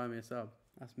into buying me a sub.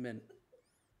 That's mint.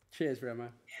 Cheers, Remo.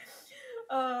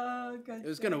 Oh, God. It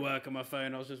was going to work on my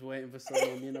phone. I was just waiting for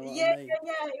someone, you know what Yeah, I mean?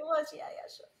 yeah, it was. Yeah,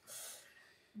 sure.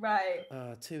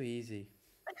 Right. Too easy.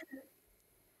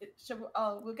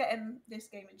 We'll get in this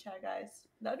gaming chair, guys.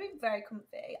 That would be very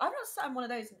comfy. I've not sat in one of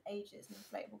those in ages, an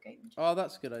inflatable gaming chair. Oh,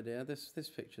 that's a good idea. This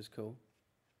picture's cool.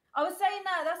 I was saying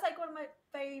that. That's like one of my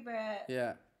favourite.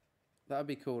 Yeah. That would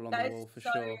be cool on That the wall is for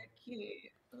so sure. cute.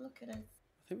 Look at it.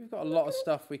 I think we've got a lot of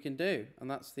stuff we can do, and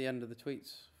that's the end of the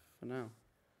tweets for now.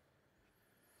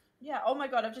 Yeah. Oh my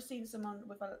God! I've just seen someone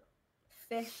with a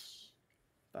fish.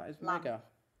 That is Lamp. mega.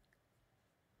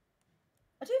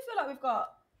 I do feel like we've got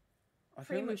I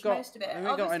pretty think much we've got, most of it. I think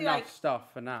we've got Obviously, enough like-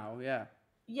 stuff for now, yeah.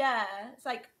 Yeah, it's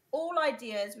like all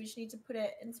ideas. We just need to put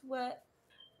it into work.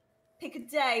 Pick a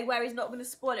day where he's not going to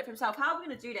spoil it for himself. How are we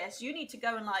going to do this? You need to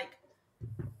go and like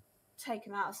take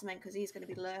him out of something because he's going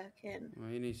to be lurking. Well,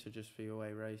 he needs to just be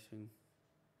away racing.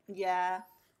 Yeah.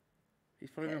 He's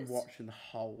probably been Yes. watching the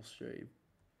whole stream.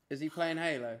 Is he playing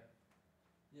Halo?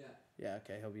 Yeah. Yeah,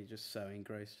 okay, he'll be just so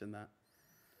engrossed in that.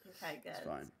 Okay, good. It's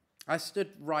fine. I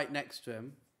stood right next to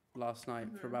him last night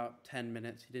for Mhm. about 10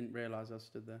 minutes. He didn't realise I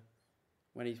stood there.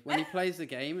 When he plays the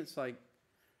game, it's like,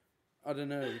 I don't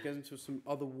know, he goes into some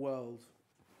other world.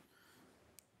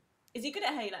 Is he good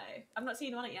at Halo? I've not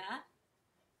seen him on it yet.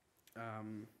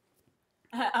 I'm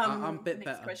a bit next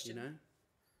better, question. you know?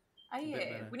 Are a you? bit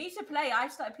better. We need to play. I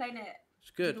started playing it.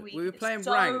 It's good. the week. We were It's playing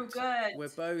so ranked. good. We're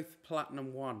both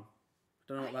Platinum 1.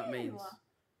 Don't know what that Are means. you?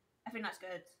 I think that's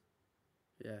good.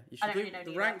 Yeah, you I should don't really know the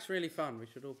neither. rank's really fun. We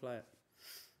should all play it.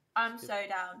 I'm so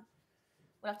down.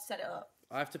 We'll have to set it up.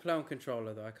 I have to play on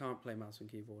controller though. I can't play mouse and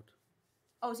keyboard.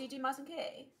 Oh, so you do mouse and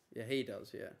key? Yeah, he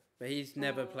does. Yeah, but he's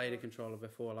never played a Oh. controller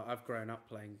before. Like I've grown up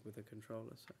playing with a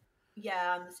controller, so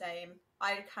Yeah, I'm the same.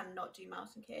 I cannot do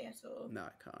mouse and key at all. no,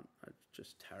 I can't. I'm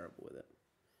just terrible with it.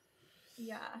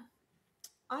 Yeah.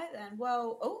 Alright then.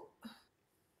 Well, oh.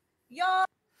 Yeah.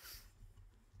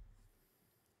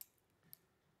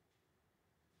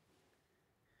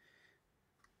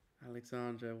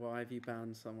 Alexandra, why have you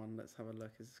banned someone? Let's have a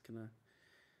look. Is this gonna?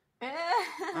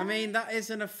 I mean, that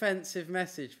is an offensive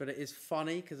message, but it is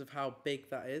funny because of how big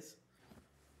that is.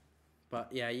 But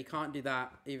yeah, you can't do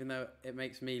that, even though it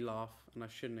makes me laugh, and I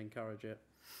shouldn't encourage it.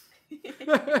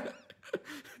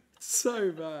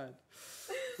 So bad.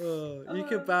 Oh, you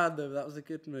could ban them. That was a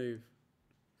good move.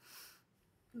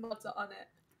 Mods are on it.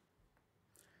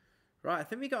 Right, I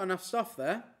think we got enough stuff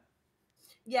there.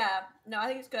 Yeah, no, I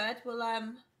think it's good. We'll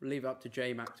We'll leave it up to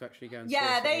J-Mac to actually go and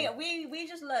yeah, source it all. we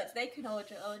just looked. They can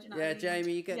organize. Yeah,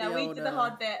 Jamie, you get yeah, the we old did the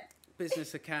hard bit.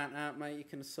 business account out, mate. You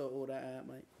can sort all that out,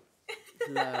 mate.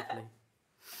 Lovely.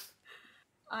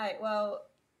 Alright, well,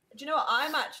 do you know what?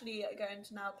 I'm actually going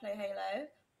to now play Halo.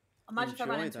 Imagine if I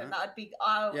ran Enjoy into him, that. that would be.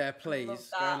 I Yeah, would please, love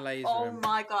go that. and laser Oh him.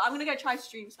 my god, I'm gonna go try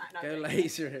stream snack now. Go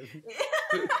laser him.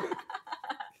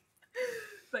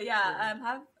 But yeah,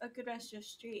 have a good rest of your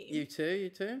stream. You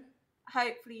too.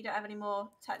 Hopefully you don't have any more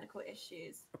technical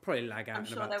issues. I'll probably lag out I'm in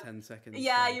sure about 10 seconds.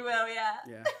 Yeah, so you will. Yeah.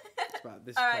 Yeah, it's about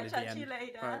this. All right, probably chat the to you end.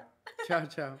 later. Right. Ciao,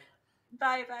 ciao.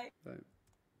 Bye, bye. Bye.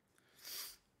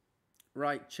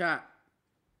 Right, chat.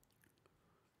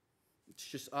 It's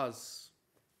just us.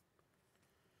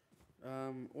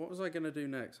 What was I going to do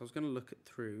next? I was going to look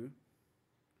through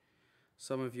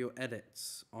some of your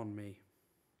edits on me.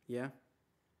 Yeah?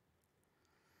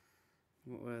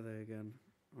 What were they again?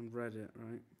 On Reddit,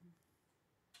 right?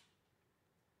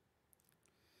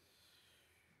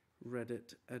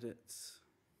 Reddit edits.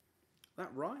 That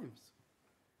rhymes.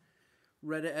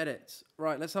 Reddit edits.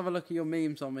 Right, let's have a look at your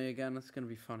memes on me again. That's going to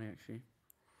be funny, actually.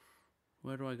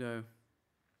 Where do I go?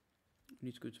 I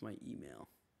need to go to my email.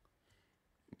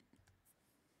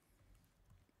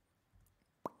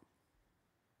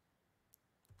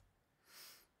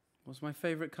 What's my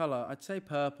favourite colour? I'd say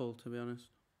purple, to be honest.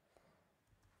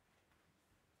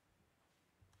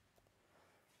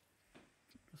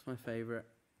 That's my favourite.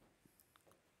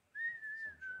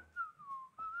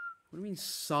 What do you mean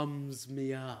sums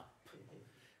me up?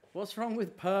 What's wrong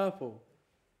with purple?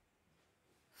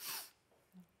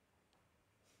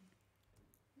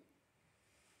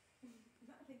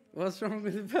 What's wrong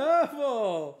with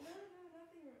purple? No,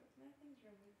 nothing's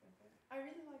wrong with purple. I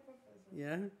really like purple as well.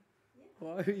 Yeah? Yeah.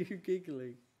 Why are you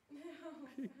giggling? No,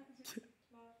 I'm just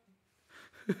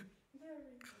laughing. No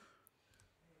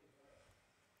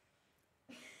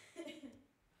reason.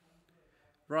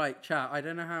 Right, chat, I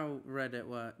don't know how Reddit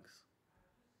works.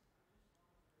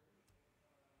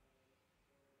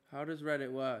 How does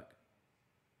Reddit work?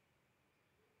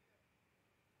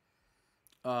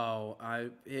 Oh,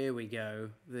 here we go.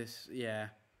 Yeah.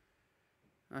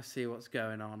 I see what's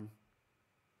going on.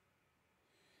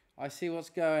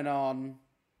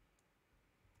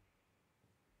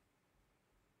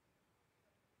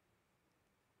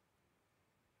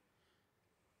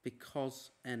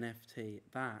 Because NFT,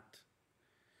 that.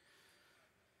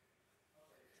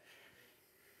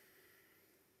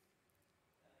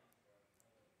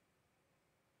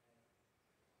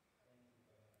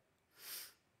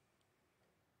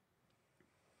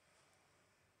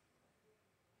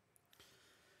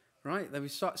 Right, there we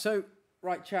start. So,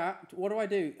 right, chat, what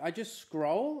do? I just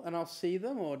scroll and I'll see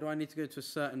them, or do I need to go to a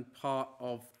certain part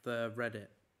of the Reddit?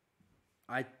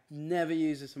 I never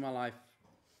use this in my life.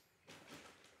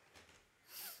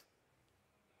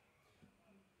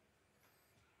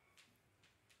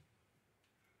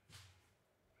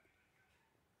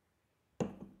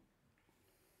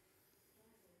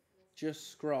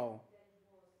 Just scroll.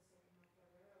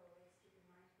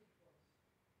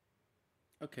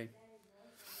 Okay.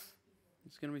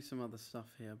 There's going to be some other stuff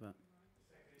here, but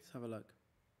let's have a look.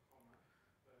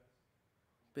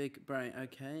 Big brain.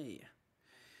 Okay.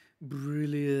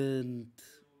 Brilliant.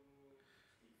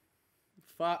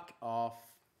 Fuck off.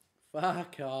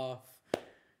 Fuck off.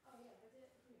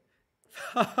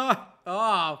 Fuck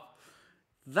off.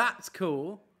 That's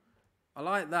cool. I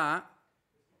like that.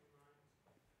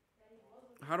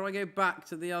 How do I go back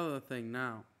to the other thing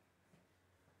now?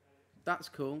 That's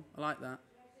cool. I like that.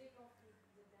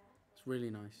 It's really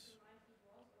nice.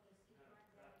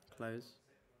 Close.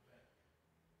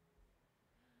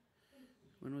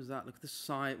 When was that? Look at the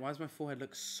side. Why does my forehead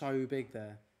look so big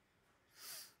there?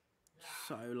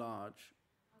 So large.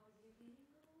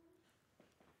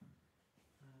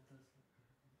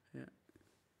 Yeah.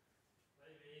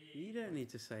 You don't need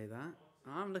to say that.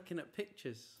 I'm looking at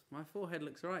pictures. My forehead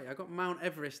looks right. I got Mount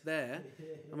Everest there.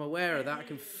 I'm aware of that. I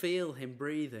can feel him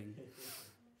breathing.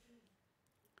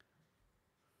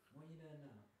 What are you doing now?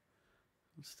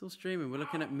 I'm still streaming. We're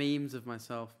looking at memes of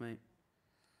myself, mate.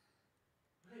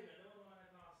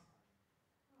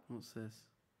 What's this?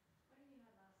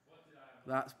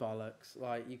 That's bollocks.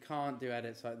 Like, you can't do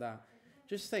edits like that.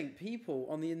 Just think, people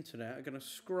on the internet are going to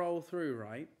scroll through,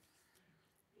 right?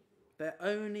 Their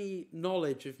only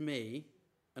knowledge of me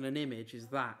and an image is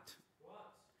that.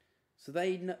 So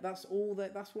that's all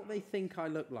that's what they think I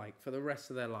look like for the rest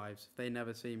of their lives if they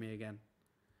never see me again.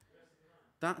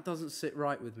 That doesn't sit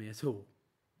right with me at all.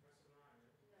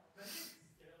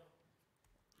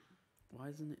 Why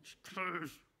isn't it?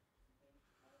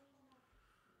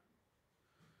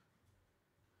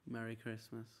 Merry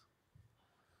Christmas.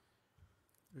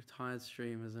 Retired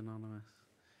streamers anonymous.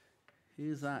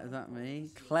 Who's that? Is that me?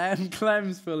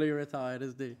 Clem's fully retired,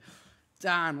 isn't he?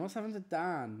 Dan, what's happened to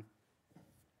Dan?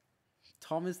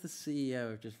 Tom is the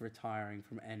CEO of just retiring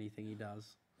from anything he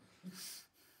does.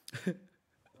 Why don't we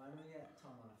get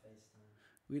Tom on a FaceTime?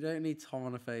 We don't need Tom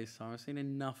on a FaceTime. I've seen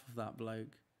enough of that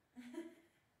bloke.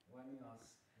 Why don't you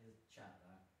ask his chat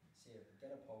that? See if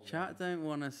get a poll. Chat going. don't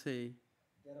want to see.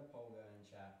 Get a poll going in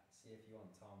chat. See if you want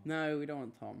Tom. No, we don't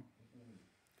want Tom.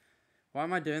 Why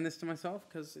am I doing this to myself?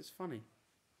 Because it's funny.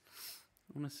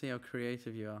 I want to see how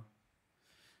creative you are.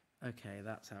 Okay,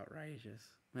 that's outrageous.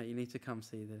 Mate, you need to come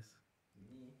see this.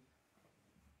 Me?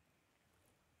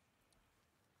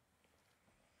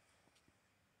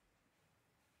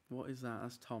 What is that?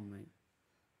 That's Tom, mate.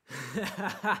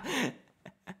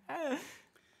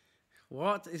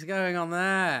 What is going on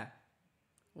there?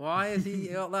 Why has he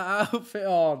got that outfit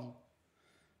on?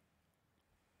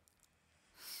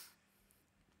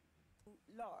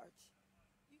 Large.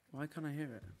 Why can't I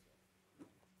hear it?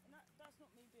 And that's not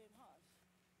me being harsh.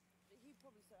 He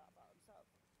probably said that about himself.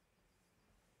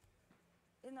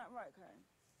 Isn't that right,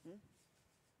 Karen?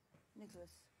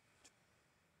 Nicholas.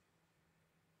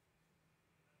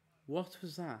 What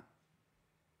was that?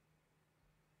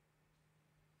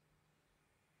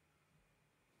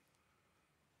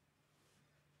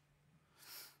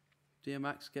 Dear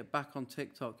Max, get back on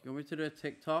TikTok. You want me to do a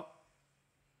TikTok?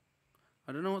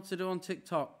 I don't know what to do on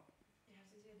TikTok. You have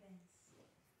to do a dance.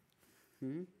 Hmm?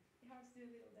 You have to do a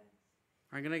little dance.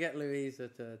 I'm going to get Louisa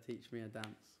to teach me a dance.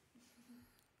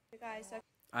 You guys, so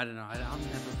I don't know. I'm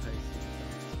never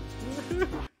posting. that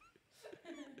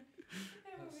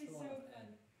would be so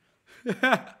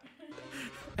fun.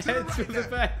 It's the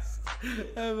best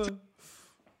ever.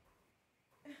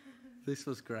 This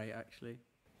was great, actually.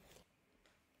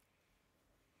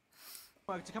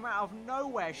 To come out of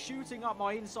nowhere, shooting up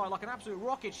my inside like an absolute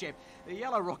rocket ship. The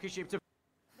yellow rocket ship to...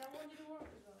 That one didn't work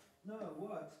as well. No, it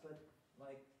works, but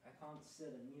like I can't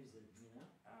sit and use it, you know?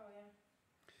 Oh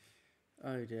yeah.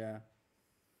 Oh dear.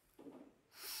 Do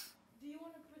you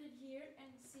want to put it here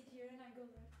and sit here and I go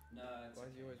there? No, it's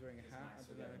Why is he always wearing a Because hat? Max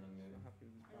I will don't get know. in the mood. I'm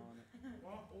happy with Barnet.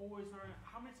 What? Always wearing.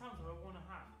 How many times have I worn a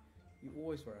hat? You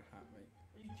always wear a hat, mate.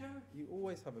 Are you joking? You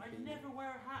always have a I beanie. never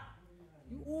wear a hat.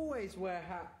 You always wear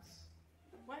hats.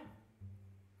 When?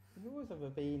 You always have a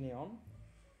beanie on.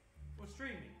 Or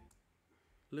streaming?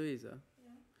 Louisa,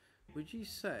 Yeah. would you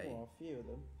say Well, a few of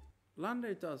them.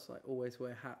 Lando does like always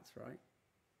wear hats, right?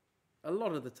 A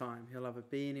lot of the time he'll have a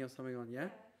beanie or something on, yeah?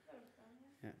 That was fun,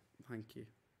 yeah. Yeah, thank you.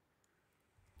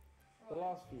 The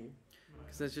last few,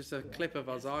 Because there's just a clip of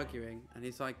us arguing and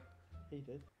he's like, he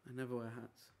did. I never wear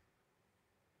hats.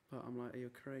 But I'm like, you're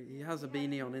crazy. He has a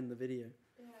beanie on in the video.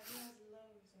 Yeah, he has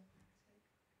loads of hats.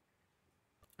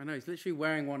 I know, he's literally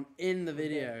wearing one in the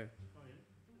video. Oh, yeah.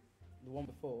 The one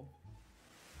before.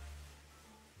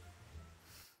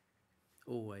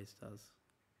 Always does.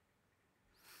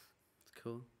 It's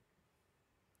cool.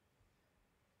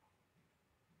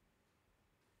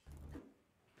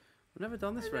 I've never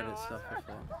done this Reddit stuff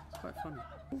before. It's quite funny.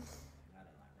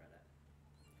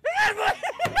 I don't like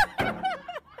Reddit.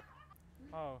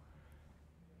 Oh.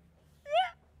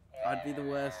 I'd be the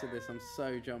worst at this. I'm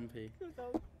so jumpy.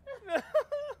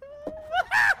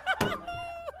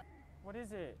 What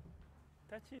is it?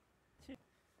 Touch it.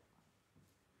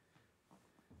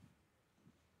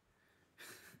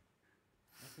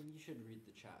 I think you should read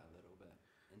the chat a little bit.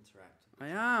 Interact with I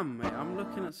am, mate. I'm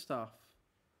looking at stuff.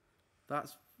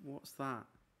 What's that?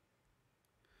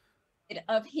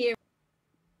 Of here.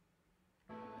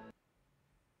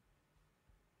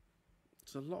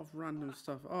 It's a lot of random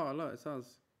stuff. Oh, look, it says.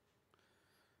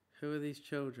 Who are these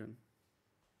children?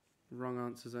 Wrong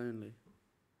answers only.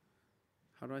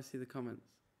 How do I see the comments?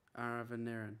 Arav and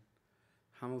Niran.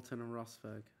 Hamilton and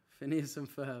Rosberg. Phineas and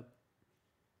Ferb.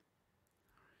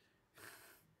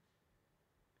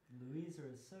 Louisa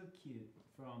is so cute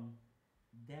from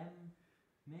Dem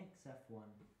Mix F1.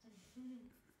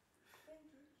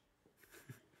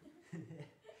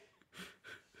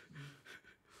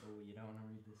 Oh, you don't want to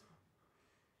read this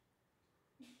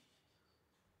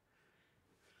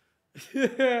one.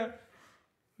 Yeah.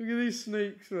 Look at these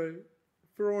sneaks, mate.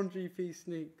 Brawn GP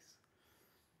sneaks.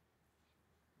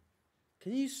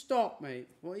 Can you stop, mate?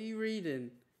 What are you reading?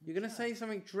 You're going to say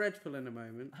something dreadful in a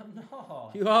moment. I'm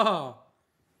not. You are.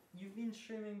 You've been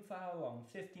streaming for how long?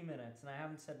 50 minutes, and I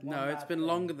haven't said one No, it's bad been thing.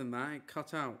 longer than that. It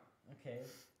cut out. Okay,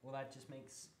 well that just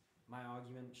makes my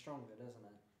argument stronger, doesn't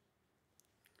it?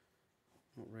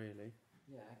 Not really.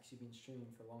 Yeah, actually been streaming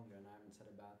for longer and I haven't said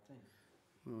a bad thing.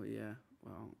 Well, yeah.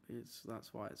 Well,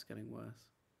 that's why it's getting worse.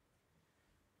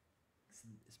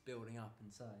 It's building up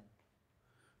inside.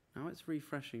 Now it's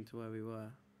refreshing to where we were.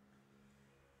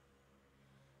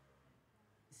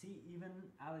 See, even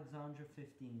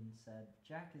Alexandra15 said,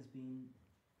 Jack has been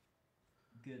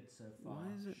good so far, Why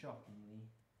is it- shockingly.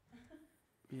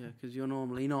 Yeah, because you're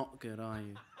normally not good, are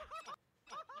you?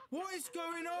 What is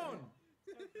going on?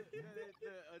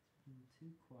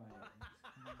 Too quiet.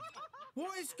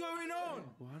 What is going on?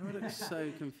 Why do I look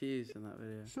so confused in that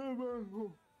video?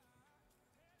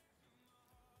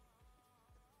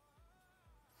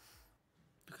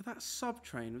 Look at that sub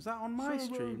train. Was that on my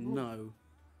stream? No.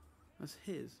 That's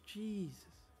his. Jesus.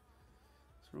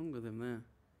 What's wrong with him there?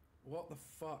 What the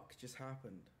fuck just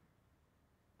happened?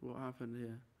 What happened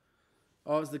here?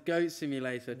 Oh, it was the goat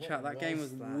simulator. What Chat, that game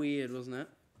was was that? weird, wasn't it?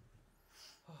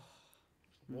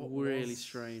 What Really was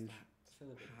strange.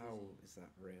 Feel a bit How dizzy. is that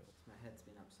real? My head's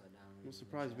been upside down. I'm reading not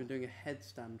surprised you've been this. doing a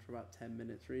headstand for about 10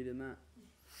 minutes reading that.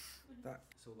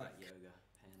 It's all that yoga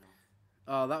paying off.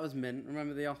 Oh, that was mint.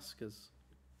 Remember the Oscars?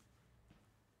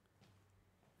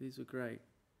 These were great.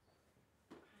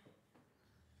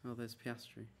 Oh, there's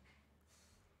Piastri.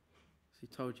 So he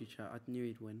told you, chat. I knew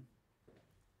he'd win.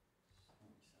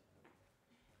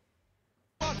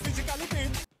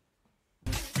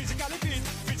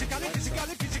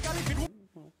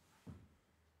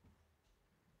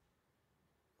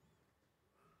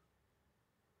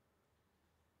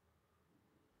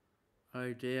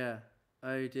 Oh dear.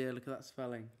 Oh dear, look at that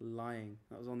spelling. Lying.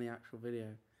 That was on the actual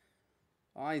video.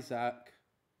 Isaac.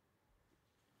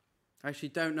 I actually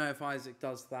don't know if Isaac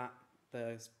does that,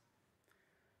 the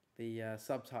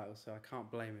subtitles, so I can't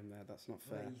blame him there. That's not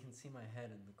fair. Well, you can see my head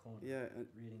in the corner. Yeah.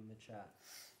 Reading the chat.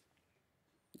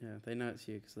 Yeah, they know it's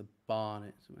you because the barn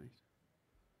it's made.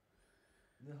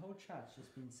 The whole chat's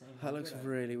just been saying. That looks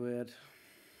really weird.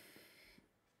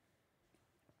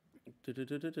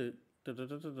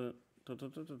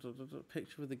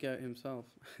 Picture with the goat himself.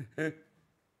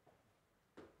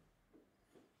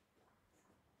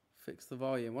 Fix the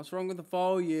volume. What's wrong with the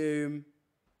volume?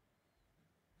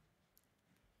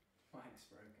 Mike's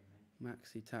broken,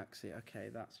 Maxi taxi. Okay,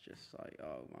 that's just like,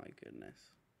 oh my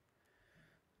goodness.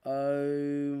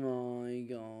 Oh my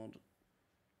god.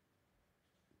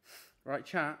 Right,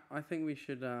 chat. I think we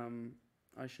should.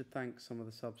 I should thank some of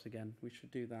the subs again. We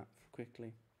should do that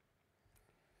quickly.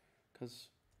 Because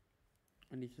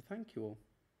I need to thank you all.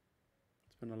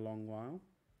 It's been a long while.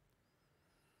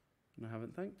 And I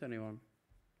haven't thanked anyone.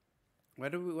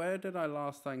 Where did I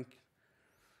last thank?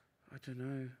 I don't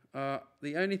know.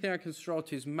 The only thing I can stroll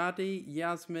to is Maddie,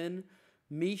 Yasmin,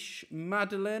 Mish,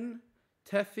 Madeline,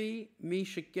 Teffy,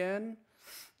 Mish again,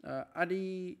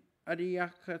 Adi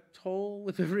Akatol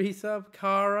with a resub,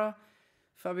 Cara,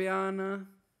 Fabiana,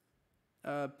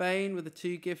 Bane with the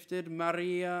 2 gifted,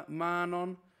 Maria,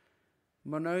 Manon,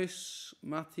 Monos,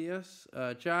 Matthias,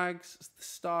 Jags,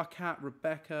 Starcat,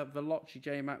 Rebecca, Veloci,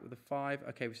 J-Mac with a 5.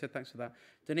 Okay, we said thanks for that.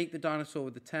 Danique the Dinosaur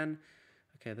with the 10.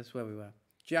 Okay, that's where we were.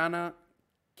 Jana,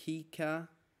 Kika,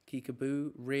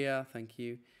 Kikaboo, Ria, thank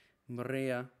you.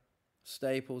 Maria,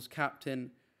 Staples,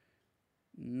 Captain,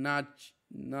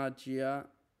 Najia,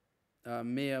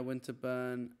 Mia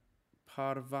Winterburn,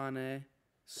 Parvane,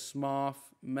 Smarf,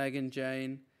 Megan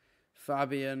Jane,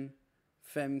 Fabian,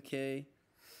 Femke,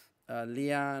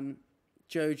 Leanne,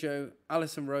 Jojo,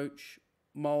 Alison Roach,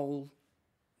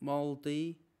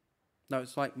 Moldy. No,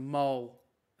 it's like Mole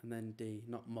and then D,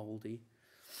 not Moldy.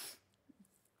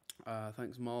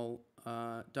 Thanks, Mole.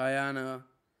 Diana,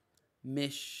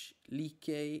 Mish,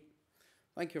 Like.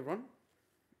 Thank you, everyone.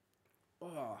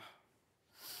 Oh.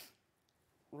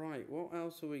 Right, what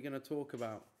else are we going to talk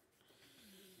about?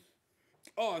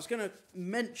 Oh, I was going to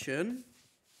mention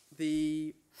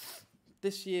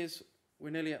this year's, we're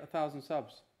nearly at 1,000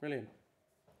 subs. Brilliant.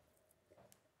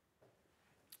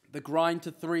 The grind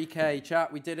to 3K,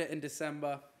 chat. We did it in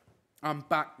December. I'm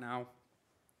back now.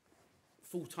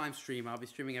 Full-time streamer. I'll be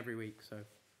streaming every week, so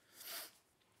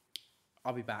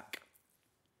I'll be back.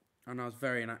 And I was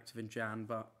very inactive in Jan,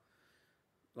 but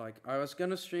like I was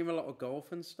gonna stream a lot of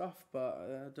golf and stuff,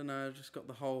 but I don't know. I just got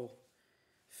the whole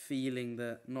feeling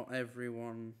that not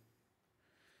everyone.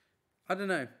 I don't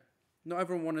know. Not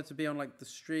everyone wanted to be on like the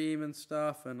stream and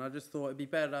stuff, and I just thought it'd be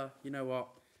better. You know what?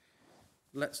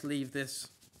 Let's leave this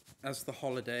as the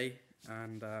holiday,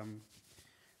 and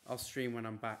I'll stream when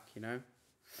I'm back. You know,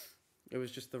 it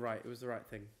was just the right. It was the right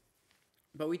thing.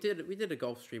 But we did a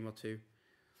golf stream or two.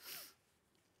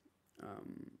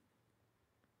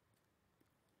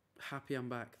 Happy I'm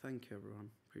back. Thank you, everyone.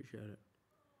 Appreciate it.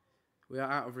 We are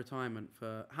out of retirement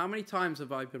for... How many times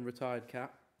have I been retired,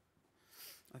 Kat?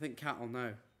 I think Kat will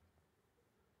know.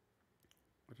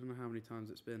 I don't know how many times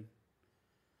it's been.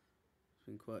 It's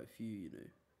been quite a few, you know.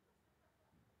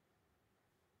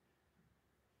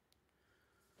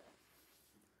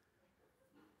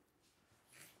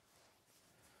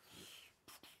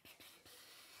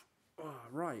 Oh,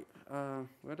 right.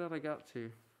 Where did I get to?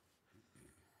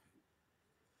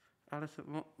 Alice at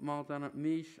Maldana,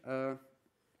 Mish,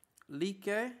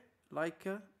 Like.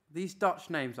 These Dutch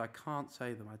names, I can't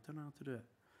say them. I don't know how to do it.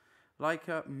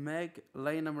 Leica, Meg,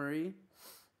 Lena Marie,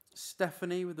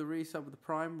 Stephanie with the resub with the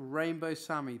Prime, Rainbow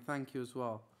Sammy, thank you as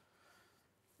well.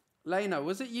 Lena,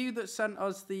 was it you that sent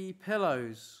us the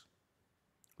pillows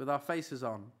with our faces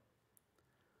on?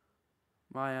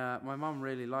 My mum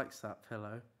really likes that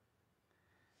pillow.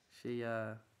 They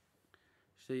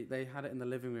had it in the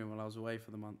living room while I was away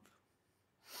for the month.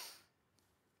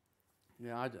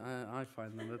 Yeah, I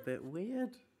find them a bit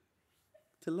weird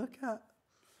to look at.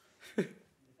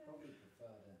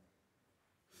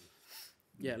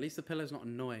 Yeah, at least the pillow's not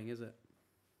annoying, is it?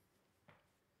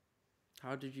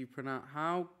 How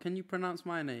can you pronounce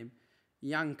my name?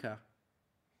 Yanka.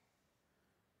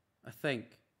 I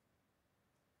think.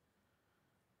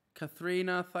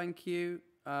 Katharina, thank you.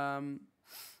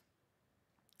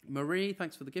 Marie,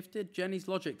 thanks for the gifted. Jenny's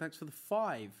Logic, thanks for the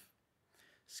 5.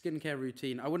 Skincare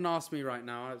routine. I wouldn't ask me right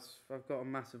now. I've got a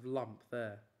massive lump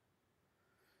there.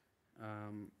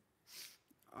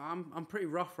 I'm pretty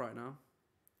rough right now.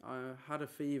 I had a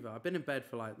fever. I've been in bed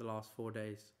for like the last 4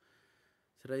 days.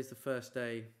 Today's the first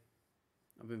day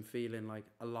I've been feeling like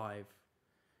alive.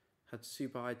 Had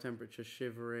super high temperature,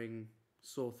 shivering,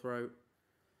 sore throat.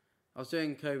 I was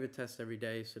doing COVID tests every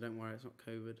day, so don't worry, it's not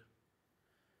COVID.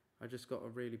 I just got a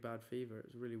really bad fever. It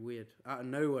was really weird. Out of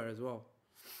nowhere as well.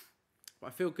 But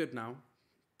I feel good now.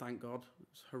 Thank God.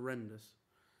 It's horrendous.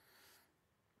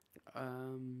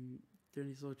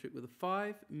 Denny's Logic with a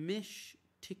 5. Mish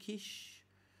Tikish.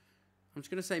 I'm just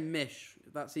going to say Mish.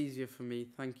 That's easier for me.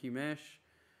 Thank you, Mish.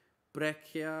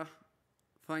 Breccia.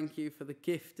 Thank you for the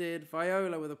gifted.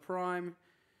 Viola with a Prime.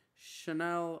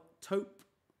 Chanel Taupe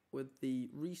with the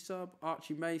resub.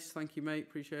 Archie Mace. Thank you, mate.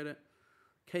 Appreciate it.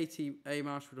 Katie A.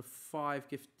 Marsh with a 5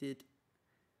 gifted.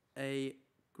 A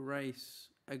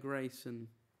Grayson,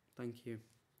 thank you.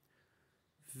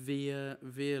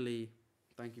 Veerly,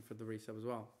 thank you for the resub as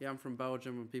well. Yeah, I'm from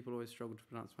Belgium and people always struggle to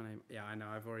pronounce my name. Yeah, I know,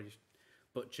 I've already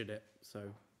butchered it, so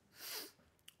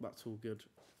that's all good.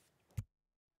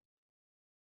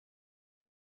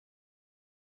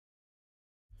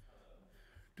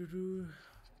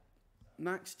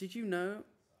 Max, did you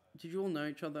all know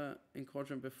each other in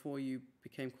Quadrant before you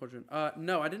became Quadrant?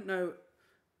 No, I didn't know.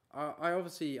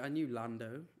 I knew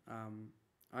Lando.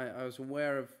 I was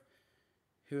aware of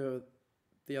who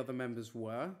the other members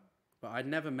were, but I'd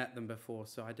never met them before,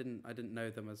 so I didn't know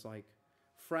them as like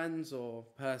friends or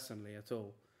personally at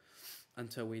all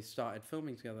until we started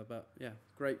filming together. But yeah,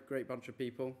 great bunch of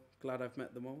people. Glad I've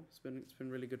met them all. It's been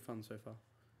really good fun so far.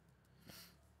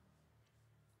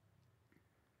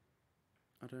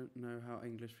 I don't know how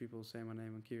English people say my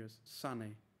name. I'm curious.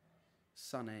 Sunny,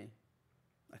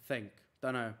 I think.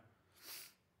 Don't know.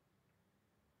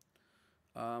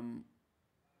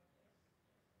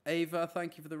 Ava,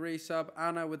 thank you for the resub.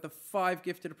 Anna with the 5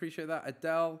 gifted, appreciate that.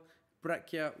 Adele,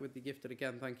 Breccia with the gifted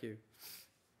again, thank you.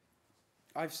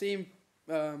 I've seen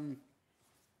Breccia's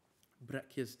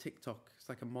TikTok. It's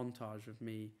like a montage of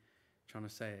me trying to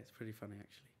say it. It's pretty funny,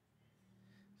 actually.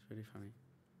 It's really funny.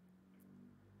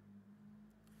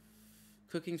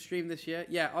 Cooking stream this year?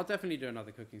 Yeah, I'll definitely do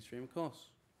another cooking stream, of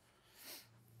course.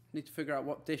 Need to figure out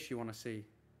what dish you want to see.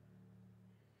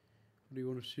 What do you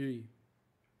want to see?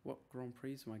 What Grand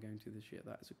Prix am I going to this year?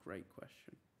 That is a great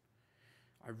question.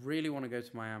 I really want to go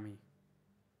to Miami.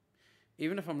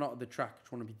 Even if I'm not at the track, I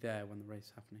just want to be there when the race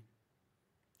is happening.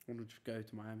 I want to just go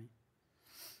to Miami.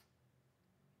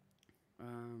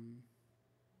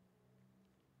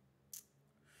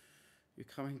 You're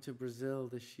coming to Brazil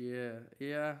this year.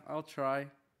 Yeah, I'll try.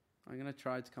 I'm going to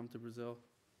try to come to Brazil.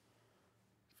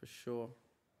 For sure.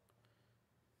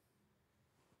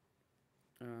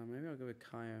 Maybe I'll go with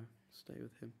Kaya. Stay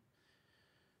with him.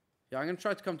 Yeah, I'm going to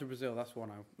try to come to Brazil. That's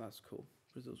cool.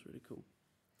 Brazil's really cool.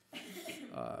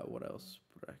 What else?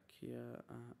 Breccia.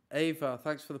 Ava,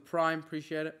 thanks for the Prime.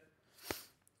 Appreciate it.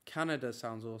 Canada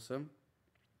sounds awesome.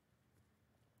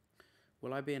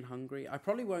 Will I be in Hungary? I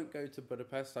probably won't go to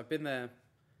Budapest. I've been there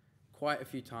quite a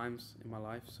few times in my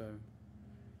life, so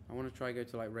I want to try go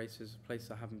to like races,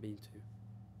 places I haven't been to.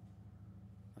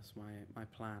 That's my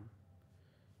plan.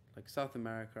 Like South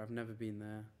America, I've never been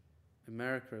there.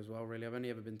 America as well, really. I've only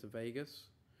ever been to Vegas.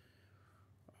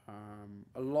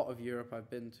 A lot of Europe I've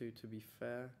been to be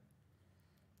fair.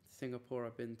 Singapore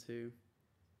I've been to.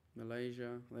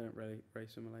 Malaysia, they don't really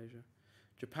race in Malaysia.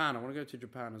 Japan, I want to go to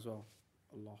Japan as well.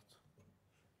 A lot.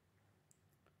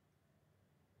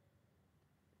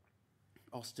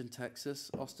 Austin, Texas.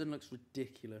 Austin looks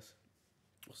ridiculous.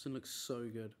 Austin looks so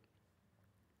good.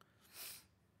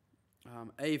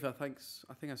 Ava, thanks.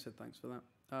 I think I said thanks for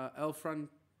that. El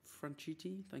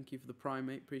Franchitti, thank you for the Prime,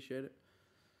 mate. Appreciate it.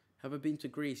 Have I been to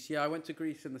Greece? Yeah, I went to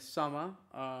Greece in the summer.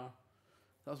 That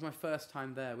was my first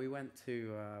time there. We went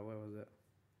to, where was it?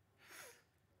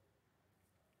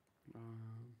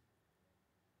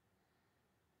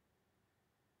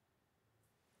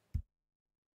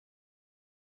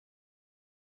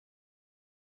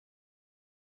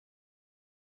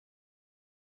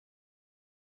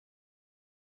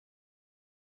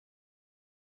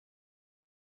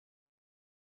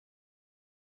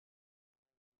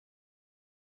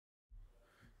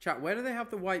 Chat, where do they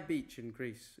have the white beach in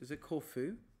Greece? Is it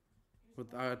Corfu?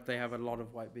 Or they have a lot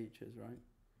of white beaches, right?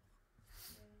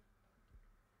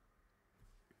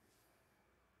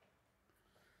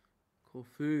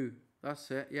 Corfu.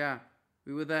 That's it, yeah.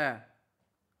 We were there.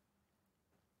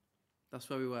 That's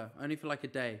where we were. Only for like a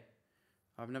day.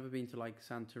 I've never been to like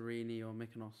Santorini or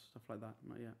Mykonos, stuff like that.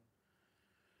 Not yet.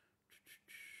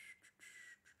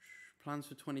 Plans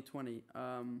for 2020.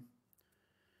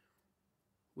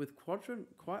 With Quadrant,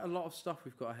 quite a lot of stuff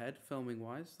we've got ahead,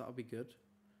 filming-wise. That'll be good.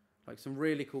 Like some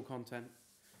really cool content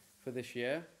for this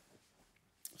year.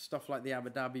 Stuff like the Abu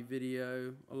Dhabi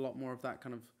video. A lot more of that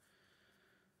kind of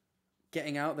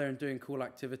getting out there and doing cool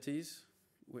activities,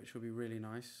 which will be really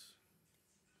nice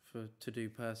to do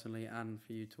personally and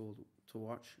for you to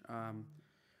watch.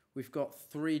 We've got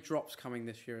 3 drops coming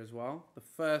this year as well. The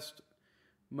first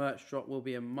merch drop will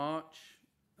be in March.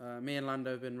 Me and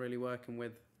Lando have been really working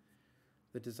with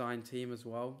the design team as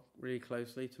well, really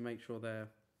closely to make sure they're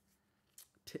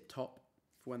tip-top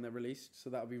for when they're released. So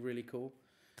that'll be really cool.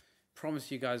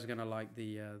 Promise you guys are going to like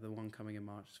the one coming in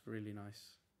March. It's really nice.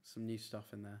 Some new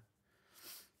stuff in there.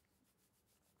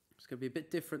 It's going to be a bit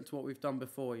different to what we've done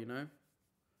before, you know?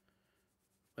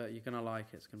 But you're going to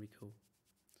like it. It's going to be cool.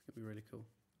 It's going to be really cool.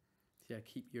 So yeah,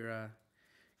 keep your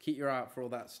eye out for all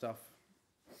that stuff.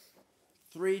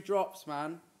 3 drops,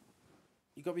 man.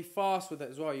 You got to be fast with it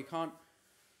as well. You can't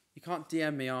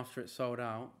DM me after it's sold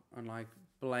out and like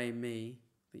blame me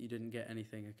that you didn't get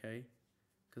anything, okay?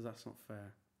 Because that's not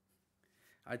fair.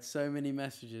 I had so many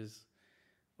messages.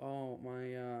 Oh,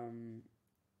 my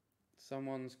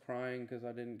someone's crying because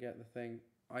I didn't get the thing.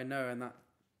 I know, and that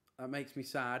makes me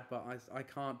sad, but I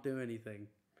can't do anything.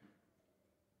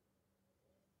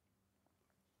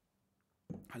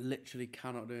 I literally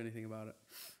cannot do anything about it.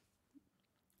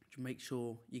 Just make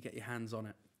sure you get your hands on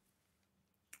it.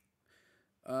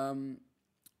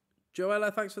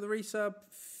 Joella, thanks for the resub.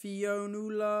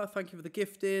 Fionula, thank you for the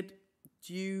gifted.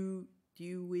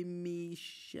 Dewey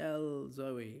Michelle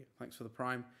Zoe, thanks for the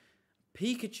Prime.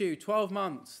 Pikachu, 12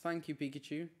 months. Thank you,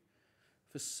 Pikachu,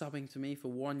 for subbing to me for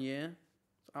 1 year.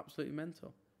 It's absolutely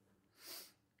mental.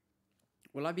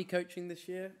 Will I be coaching this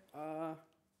year? I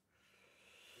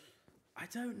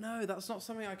don't know. That's not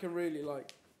something I can really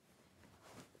like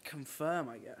confirm,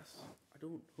 I guess. I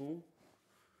don't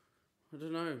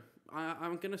know.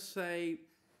 I'm going to say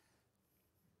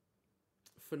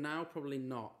for now, probably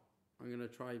not. I'm going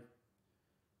to try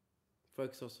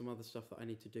focus on some other stuff that I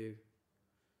need to do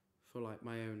for like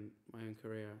my own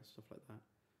career, stuff like that.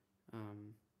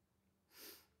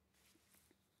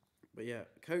 But yeah,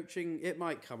 coaching, it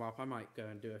might come up. I might go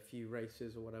and do a few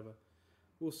races or whatever.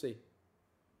 We'll see.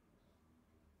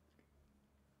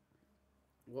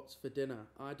 What's for dinner?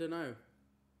 I don't know.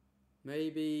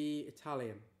 Maybe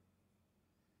Italian.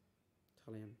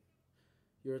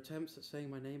 Your attempts at saying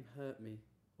my name hurt me.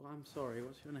 Well, I'm sorry.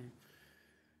 What's your name?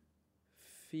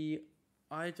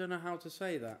 I don't know how to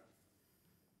say that.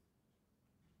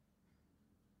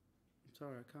 I'm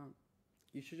sorry, I can't.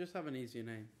 You should just have an easier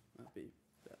name. That'd be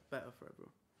better for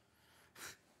everyone.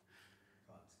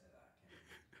 Can't say that,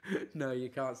 can you? No, you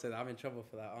can't say that. I'm in trouble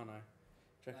for that, aren't I? Do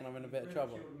you reckon I'm in a bit of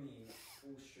trouble? You ridiculed me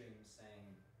all stream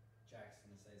saying Jack's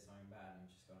going to say something bad and you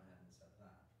just gone ahead and said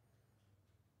that.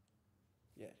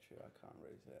 Yeah, true. I can't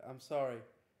really say it. I'm sorry.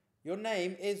 Your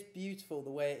name is beautiful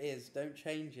the way it is. Don't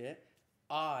change it.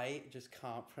 I just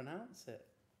can't pronounce it.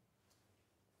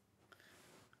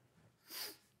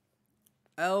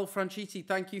 El Franchitti,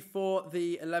 thank you for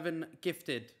the 11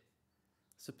 gifted.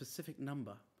 It's a Pacific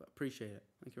number, but appreciate it.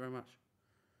 Thank you very much.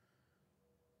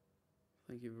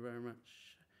 Thank you very much.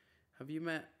 Have you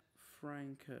met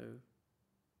Franco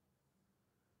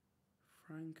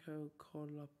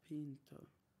Colapinto?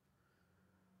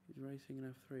 He's racing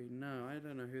in F3. No, I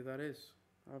don't know who that is.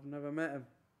 I've never met him.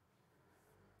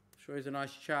 Sure, he's a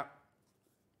nice chap.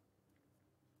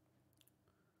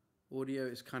 Audio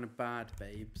is kind of bad,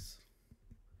 babes.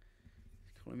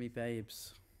 He's calling me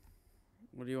babes.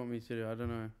 What do you want me to do? I don't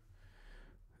know.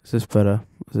 Is this better?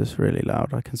 Is this really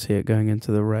loud? I can see it going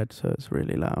into the red, so it's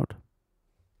really loud.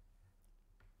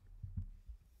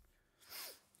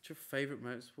 What's your favourite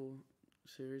motorsport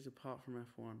series apart from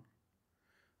F1?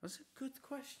 That's a good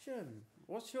question.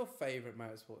 What's your favourite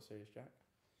motorsport series, Jack?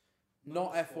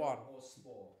 Not F1. Or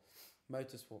sport.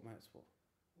 Motorsport.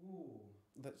 Ooh.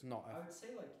 That's not F1. I would say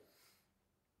like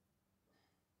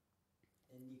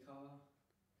IndyCar.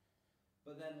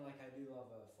 But then like I do love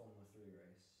a Formula 3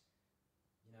 race.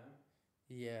 You know?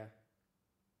 Yeah.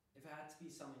 If it had to be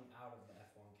something out of the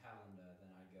F1 calendar,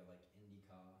 then I'd go like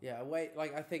IndyCar. Yeah, wait,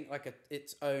 like I think like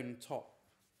its own top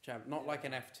champ, not like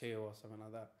an F2 or something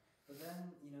like that. But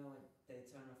then, you know, like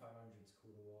Daytona 500 is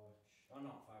cool to watch. Oh,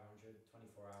 not 500,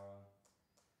 24 hour.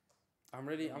 I'm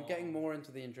getting more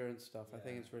into the endurance stuff. Yeah. I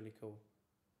think it's really cool.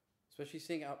 Especially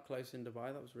seeing it up close in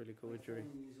Dubai, that was really cool with Jury.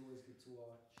 Formula E is always good to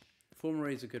watch. Formula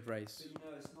E is a good race. But you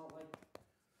know, it's not like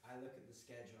I look at the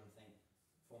schedule and think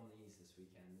Formula E's this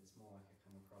weekend. It's more like I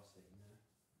come across it, you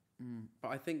know? But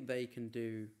I think they can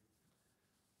do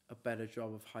a better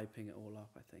job of hyping it all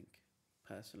up, I think,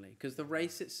 personally. Because the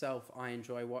race itself, I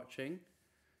enjoy watching.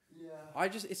 Yeah.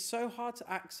 It's so hard to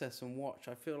access and watch.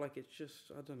 I feel like it's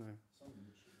just, I don't know. It's on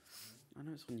YouTube. I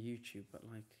know it's on YouTube, but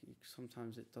like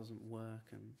sometimes it doesn't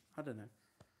work, and I don't know.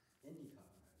 IndyCar,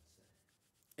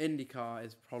 I would say. IndyCar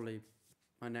is probably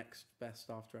my next best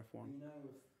after F1. You know,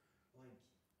 with, like...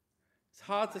 It's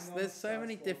hard to... I know There's so Sky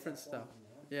many Sports different F1, stuff.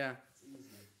 you know? Yeah, It's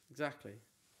easy. exactly.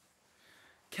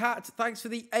 Kat, thanks for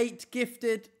the 8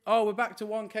 gifted... Oh, we're back to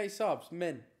 1K subs.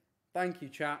 Min. Thank you,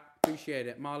 chat. Appreciate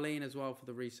it. Marlene as well for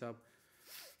the resub.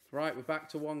 Right, we're back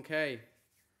to 1K.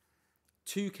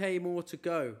 2K more to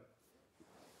go.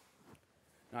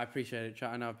 I appreciate it,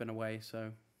 chat. I know I've been away, so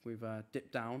we've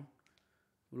dipped down.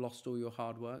 We lost all your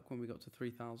hard work when we got to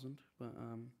 3,000. But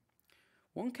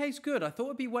 1K's good. I thought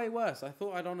it'd be way worse. I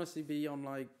thought I'd honestly be on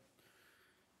like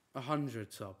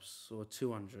 100 subs or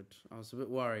 200. I was a bit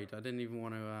worried. I didn't even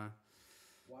want to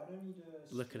Why don't you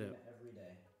look at it every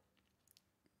day?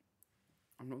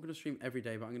 I'm not going to stream every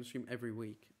day, but I'm going to stream every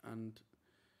week. And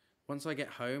once I get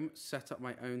home, set up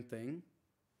my own thing,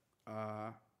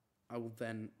 I will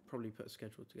then probably put a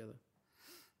schedule together.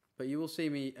 But you will see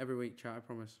me every week, chat, I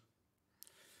promise.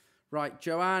 Right,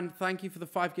 Joanne, thank you for the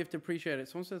 5 gift. Appreciate it.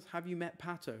 Someone says, have you met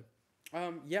Pato?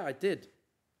 Yeah, I did.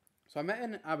 So I met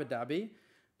in Abu Dhabi,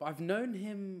 but I've known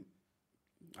him...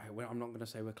 I'm not going to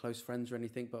say we're close friends or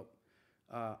anything, but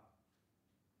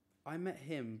I met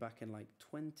him back in like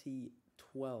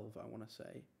 2012, I want to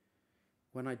say,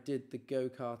 when I did the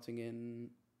go-karting in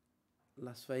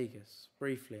Las Vegas.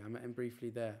 Briefly, I met him briefly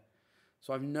there.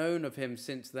 So I've known of him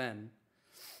since then.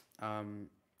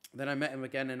 Then I met him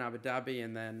again in Abu Dhabi,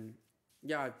 and then,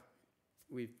 yeah,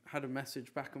 we've had a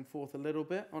message back and forth a little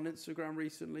bit on Instagram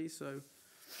recently. So,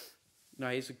 no,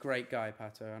 he's a great guy,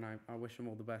 Pato, and I wish him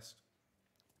all the best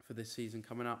for this season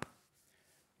coming up.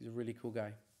 He's a really cool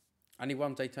guy. And he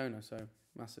won Daytona, so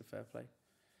massive fair play.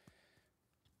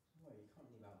 Well, you can't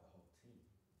leave out the whole team.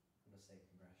 I'm going to say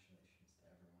congratulations to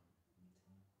everyone on the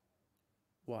team.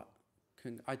 What?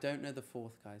 I don't know the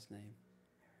 4th guy's name.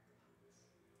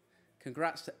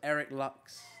 Congrats to Eric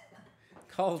Lux,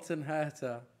 Colton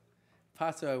Herter,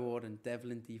 Pato Award, and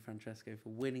Devlin DiFrancesco for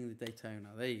winning the Daytona.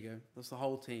 There you go. That's the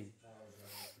whole team. That was the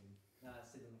whole team. No,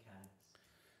 let's do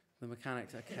The the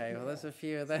mechanics. mechanics, okay. Well, there's a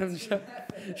few of them.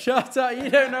 Shut up. You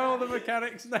don't know all the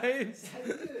mechanics' names.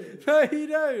 No, you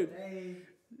don't.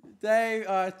 Dave.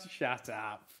 Shut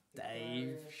up.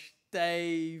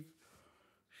 Dave.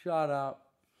 Shut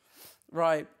up.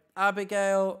 Right.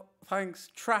 Abigail, thanks.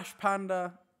 Trash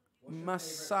Panda.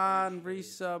 Masan,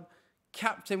 resub.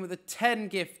 Captain with a 10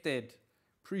 gifted.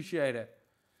 Appreciate it.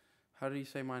 How do you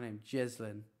say my name?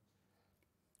 Jeslyn.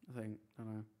 I think. I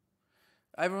don't know.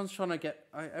 Everyone's trying to get...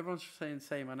 everyone's saying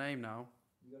say my name now.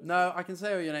 No, I can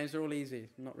say all your names. They're all easy.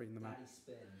 I'm not reading them out.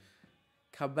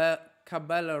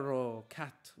 Caballero.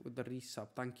 Cat with the resub.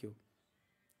 Thank you.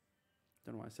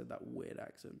 Don't know why I said that weird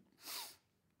accent.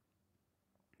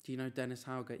 Do you know Dennis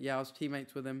Hauger? Yeah, I was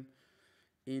teammates with him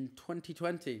in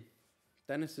 2020.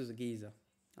 Dennis is a geezer.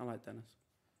 I like Dennis.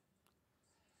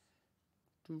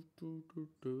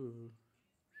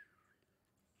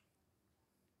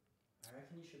 I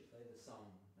reckon you should play the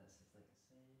song that says like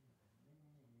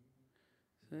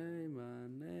Say my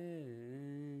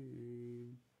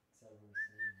name. So everyone's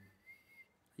saying it.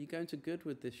 Are you going to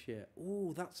Goodwood this year?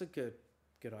 Oh, that's a good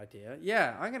idea.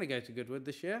 Yeah, I'm going to go to Goodwood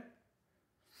this year.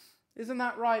 Isn't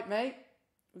that right, mate?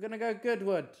 We're going to go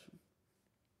Goodwood.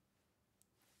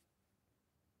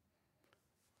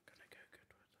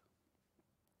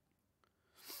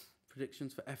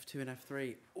 Predictions for F2 and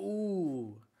F3.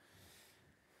 Ooh.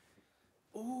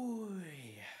 Ooh.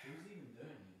 Who's even doing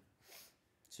it?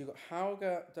 So you've got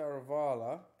Hauger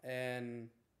Daravala and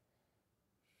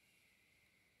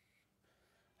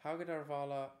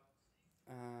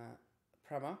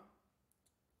Prema.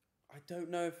 I don't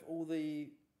know if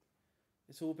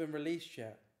it's all been released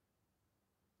yet.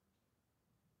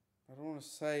 I don't want to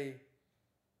say.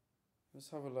 Let's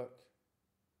have a look.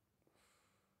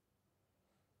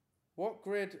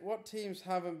 What teams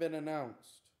haven't been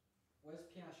announced? Where's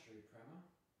Piastri, Prema?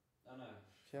 Oh no.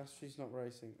 Piastri's not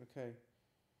racing. Okay.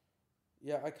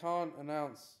 Yeah, I can't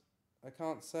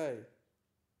say.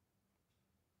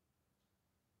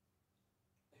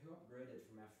 Who upgraded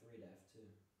from F3 to F2?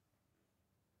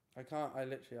 I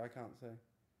can't say.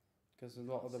 Because a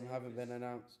lot of them haven't been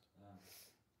announced.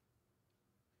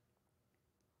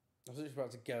 I was just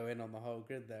about to go in on the whole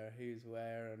grid there. Who's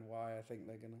where and why I think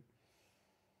they're going to.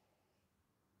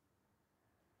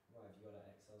 Why, have you got an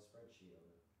Excel spreadsheet of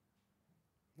it?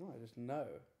 No, I just know.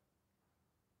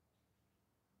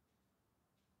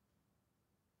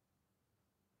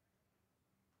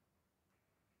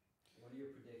 What are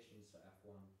your predictions for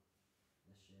F1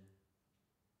 this year?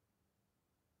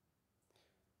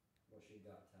 What's your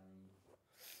gut telling you?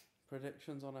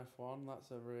 Predictions on F1,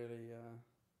 that's a really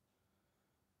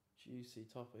juicy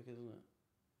topic, isn't it?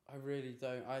 I really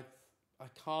don't. I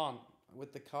can't.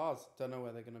 With the cars, don't know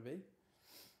where they're going to be.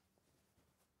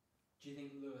 Do you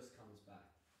think Lewis comes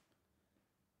back?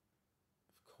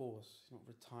 Of course. He's not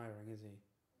retiring, is he?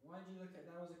 Why did you look at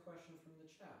that? Was a question from the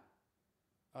chat.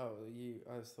 Oh,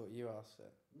 I just thought you asked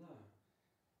it. No.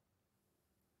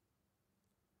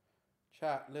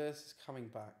 Chat, Lewis is coming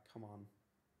back. Come on.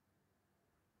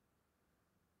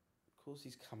 Of course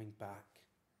he's coming back.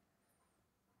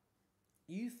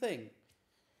 You think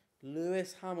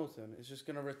Lewis Hamilton is just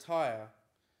going to retire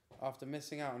after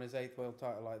missing out on his 8th world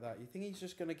title like that? You think he's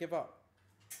just going to give up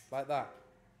like that?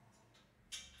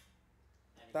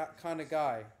 That kind of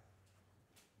guy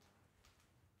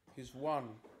who's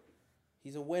won.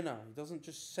 He's a winner. He doesn't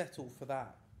just settle for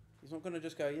that. He's not going to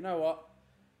just go, you know what?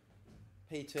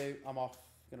 P2, I'm off.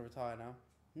 I'm going to retire now.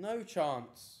 No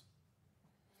chance.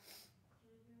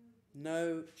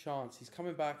 No chance. He's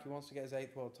coming back. He wants to get his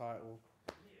 8th world title.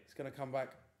 He's going to come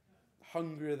back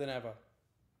hungrier than ever.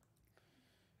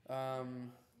 Do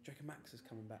you reckon Max is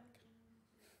coming back?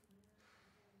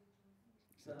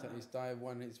 He's going to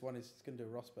do a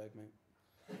Rosberg, mate.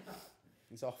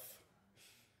 He's off.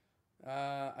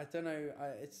 I don't know.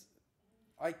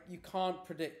 You can't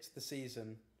predict the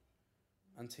season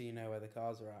until you know where the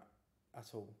cars are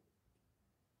at all.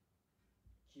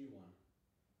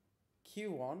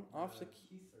 Q1 after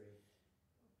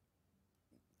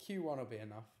Q1 will be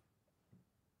enough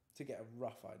to get a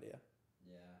rough idea.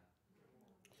 Yeah.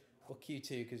 Or Q2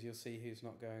 because you'll see who's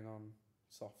not going on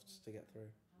softs to get through.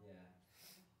 Yeah.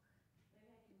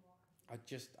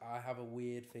 I have a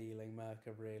weird feeling Merc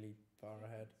are really far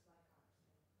ahead.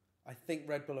 I think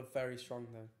Red Bull are very strong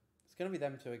though. It's going to be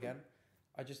them two again.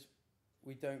 I just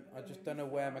don't know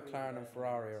where McLaren and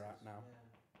Ferrari are at now.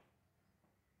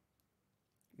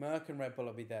 Merc and Red Bull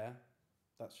will be there.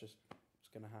 That's just what's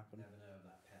going to happen. Never know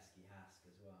that pesky Hask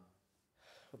as well.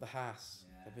 But the Haas,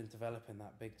 they've been developing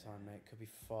that big time, mate. Could be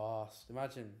fast.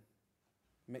 Imagine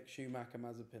Mick Schumacher,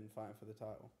 Mazepin fighting for the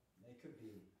title. They could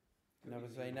be. Never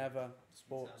say never.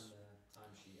 Sports. Turn the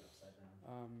timesheet upside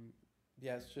down.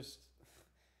 Yeah, it's just.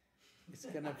 It's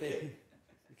gonna be.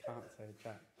 You can't say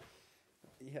chat.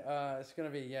 Yeah, it's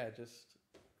gonna be just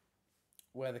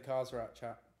where the cars are at,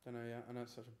 chat. Don't know yet. I know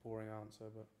it's such a boring answer,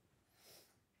 but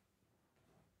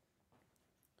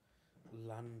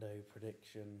Lando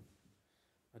prediction.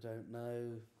 I don't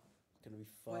know. It's gonna be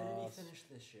fast. Where did he finish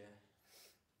this year?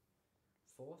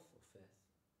 4th or 5th?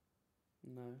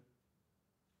 No.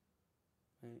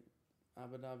 Mate,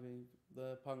 Abu Dhabi,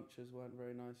 the punctures weren't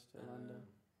very nice to Lando.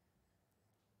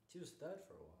 He was 3rd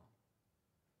for a while.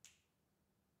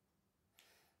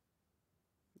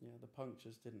 Yeah, the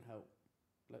punctures didn't help.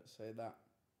 Let's say that.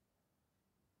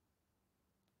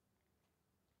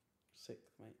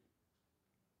 6th, mate.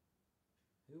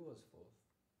 Who was 4th?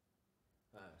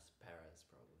 It's Perez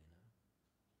probably, no?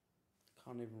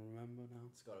 Can't even remember now.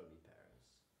 It's got to be Perez.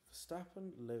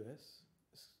 Verstappen, Lewis.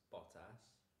 Bottas,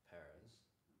 Perez.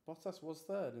 Bottas was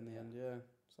third in the end, yeah,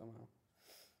 somehow.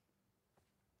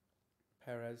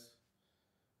 Perez,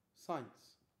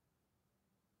 Sainz,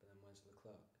 But then where's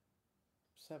Leclerc?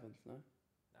 7th, no?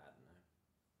 I don't know.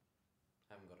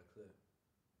 I haven't got a clue.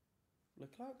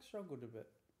 Leclerc struggled a bit.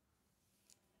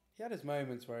 He had his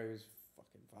moments where he was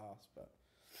fucking fast, but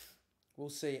we'll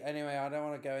see. Anyway, I don't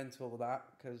want to go into all that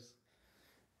because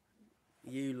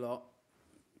you lot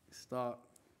start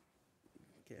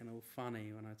getting all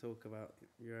funny when I talk about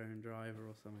your own driver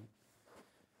or something.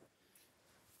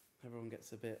 Everyone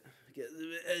gets a bit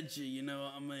edgy, you know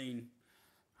what I mean?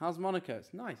 How's Monaco?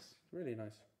 It's nice, really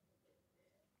nice.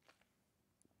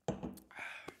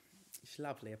 It's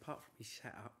lovely, apart from my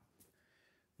setup.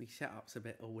 My setup's a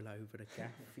bit all over the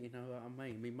gaff, you know what I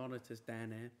mean? My monitor's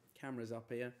down here, camera's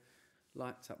up here,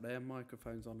 lights up there,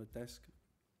 microphone's on the desk.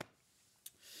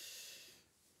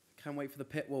 Can't wait for the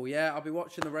pit wall. Yeah, I'll be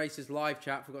watching the races live,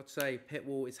 chat. Forgot to say, pit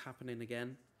wall is happening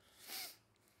again.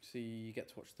 So you get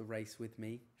to watch the race with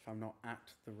me if I'm not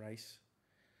at the race.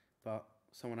 But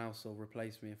someone else will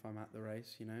replace me if I'm at the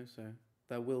race, you know. So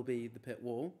there will be the pit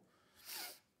wall.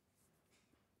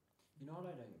 You know what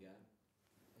I don't get?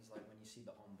 Is like when you see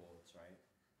the onboards, right?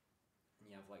 And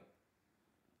you have like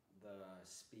the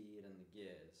speed and the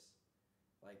gears.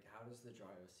 Like, how does the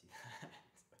driver see that?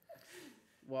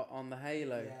 What, on the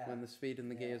Halo? Yeah. When the speed and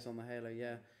the gears on the Halo,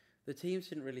 yeah. The teams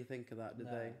didn't really think of that, did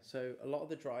they? So a lot of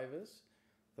the drivers,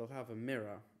 they'll have a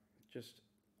mirror just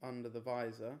under the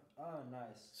visor. Oh,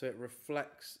 nice. So it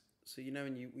reflects. So you know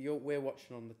when we're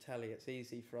watching on the telly, it's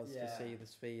easy for us to see the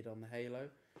speed on the Halo.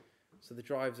 So the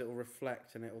drives, it will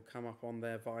reflect and it will come up on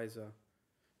their visor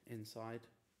inside,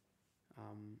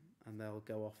 and they'll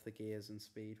go off the gears and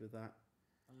speed with that.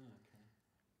 Oh, okay.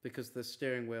 Because the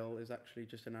steering wheel is actually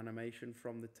just an animation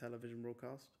from the television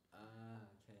broadcast. Ah,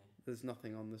 okay. There's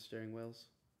nothing on the steering wheels.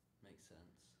 Makes sense.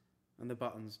 And the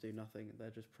buttons do nothing, they're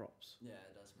just props. Yeah,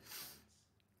 it does make sense.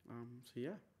 So yeah.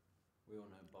 We all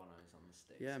know Bono's on the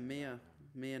stage. Yeah,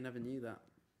 Mia never knew that.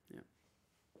 Yeah.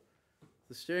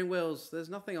 The steering wheels, there's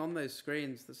nothing on those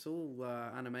screens. That's all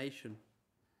animation.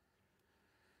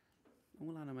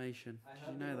 All animation.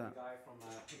 Did you know that? Guy from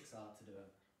Pixar to do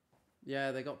it.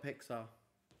 Yeah, they got Pixar.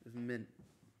 It's mint.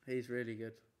 He's really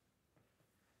good.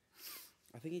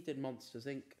 I think he did Monsters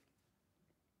Inc.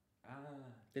 Ah.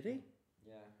 Did he?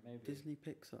 Yeah, maybe. Disney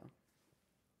Pixar.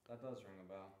 That does ring a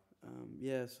bell.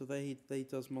 Yeah, so they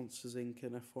does Monsters Inc.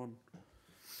 and F1.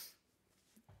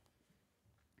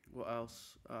 What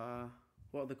else?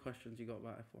 What other questions you got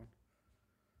about F1?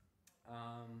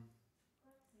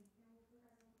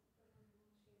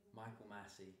 Michael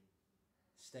Massey,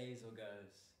 stays or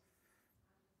goes?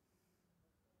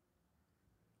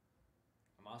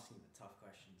 I'm asking the tough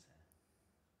questions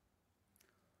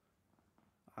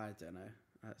here. I don't know.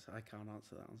 I can't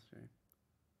answer that on stream.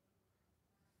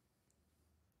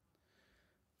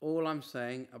 All I'm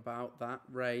saying about that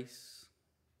race,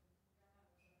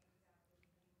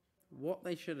 what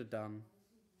they should have done,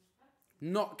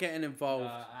 not getting involved.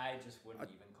 I just wouldn't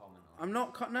even comment on it. I'm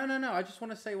not. No. I just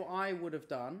want to say what I would have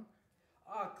done.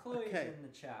 Chloe's in the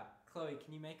chat. Chloe,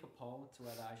 can you make a poll to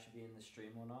whether I should be in the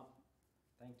stream or not?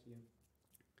 Thank you.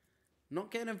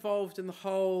 Not getting involved in the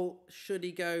whole should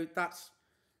he go. That's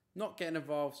not getting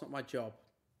involved. It's not my job.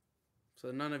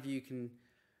 So none of you can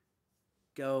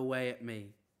go away at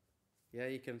me. Yeah,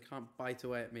 you can't bite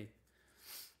away at me.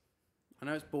 I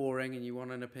know it's boring and you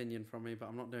want an opinion from me, but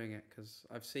I'm not doing it because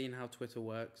I've seen how Twitter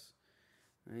works.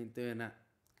 I ain't doing that.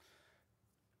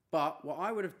 But what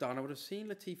I would have done, I would have seen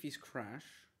Latifi's crash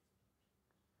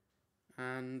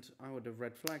and I would have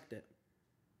red flagged it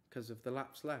because of the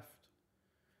laps left.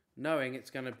 Knowing it's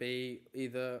going to be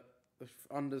either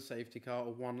under safety car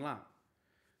or one lap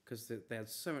because they had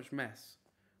so much mess.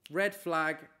 Red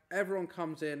flag, everyone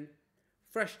comes in,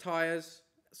 fresh tyres,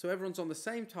 so everyone's on the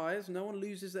same tyres, no one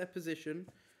loses their position.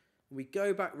 We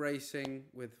go back racing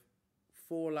with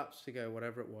 4 laps to go,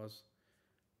 whatever it was,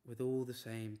 with all the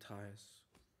same tyres.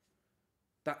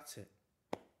 That's it.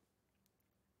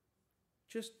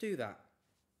 Just do that.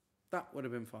 That would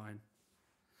have been fine.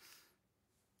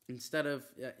 Instead of,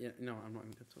 no, I'm not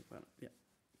even going to talk about it. Yeah.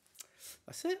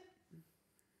 That's it.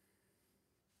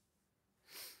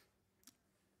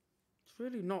 It's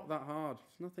really not that hard.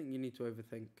 It's nothing you need to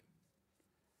overthink.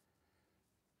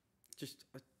 Just,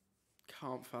 I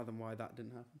can't fathom why that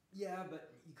didn't happen. Yeah,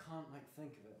 but you can't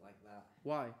think of it like that.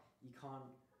 Why? You can't,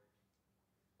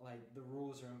 the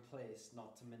rules are in place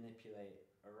not to manipulate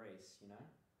a race, you know?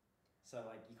 So,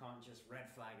 you can't just red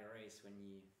flag a race when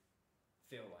you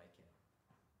feel like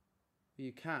it.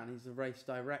 You can. He's the race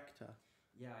director.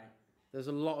 Yeah. There's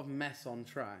a lot of mess on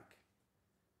track.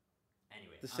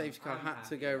 Anyway, the safety car I'm had to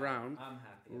happy go about- round. I'm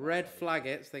happy. about Red it. flag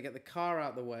it, so they get the car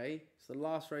out the way. It's the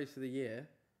last race of the year.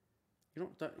 You're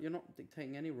not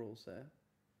dictating any rules there.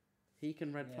 He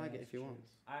can red Yeah, flag it that's if he true.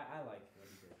 wants. I like what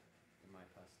he did, in my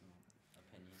personal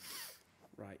opinion.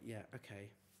 Right, yeah, okay.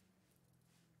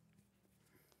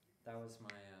 That was my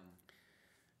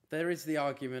There is the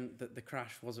argument that the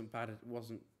crash wasn't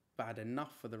bad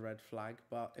enough for the red flag,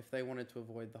 but if they wanted to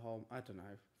avoid the whole, I don't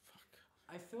know. Fuck.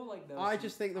 I feel like there I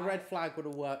just think the red flag would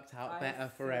have worked out better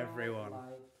for everyone.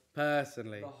 Like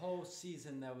Personally. the whole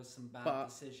season there was some bad But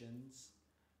decisions.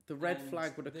 The red and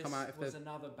flag would have come out if this was there...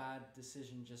 another bad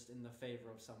decision just in the favour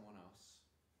of someone else.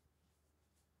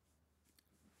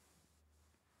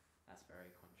 That's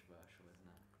very controversial,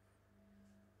 isn't it?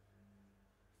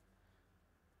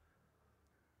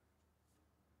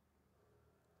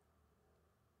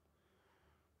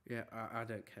 Yeah, I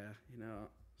don't care. You know,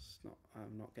 it's not.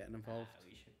 I'm not getting involved.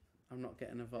 We should. I'm not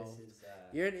getting involved. This is,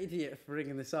 You're an idiot for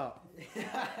bringing this up.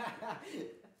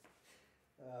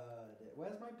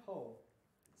 Where's my poll?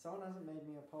 Someone hasn't made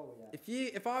me a poll yet.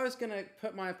 If I was gonna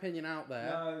put my opinion out there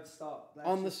No, stop. Let's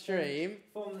on the just stream,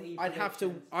 form the I'd have to.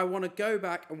 predictions. I want to go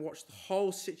back and watch the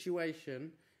whole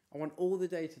situation. I want all the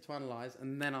data to analyze,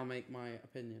 and then I'll make my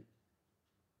opinion.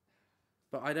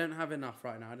 But I don't have enough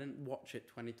right now. I didn't watch it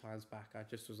 20 times back. I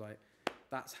just was like,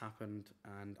 that's happened,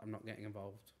 and I'm not getting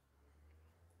involved.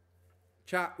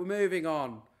 Chat, we're moving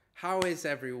on. How is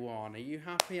everyone? Are you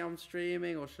happy I'm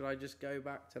streaming, or should I just go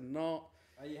back to not?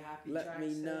 Are you happy? Let me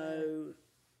Jackson? know.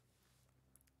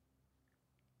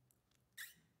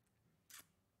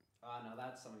 Oh, no,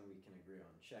 that's something we can agree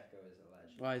on. Checo is a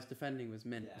legend. Well, his defending was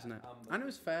mint, Yeah, wasn't it? And it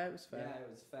was fair. It was fair. Yeah, it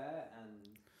was fair, and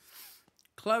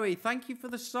Chloe, thank you for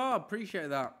the sub. Appreciate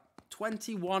that.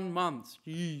 21 months.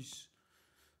 Jeez.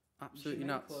 Absolutely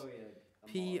nuts. Chloe a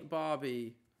P. mod.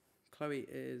 Barbie. Chloe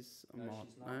is a No, mod.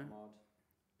 she's not No? a mod.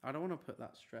 I don't want to put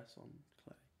that stress on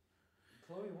Chloe.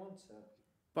 Chloe wants it.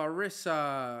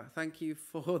 Barissa, thank you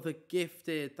for the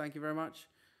gifted. Thank you very much.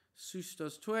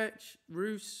 Sustas Twitch.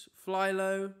 Roos.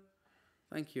 Flylow.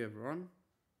 Thank you, everyone.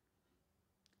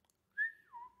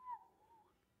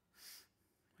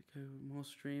 Go more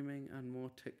streaming and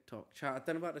more TikTok. Chat, I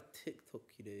don't know about the TikTok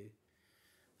you do.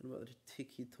 I don't know about the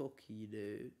TikTok you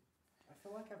do. I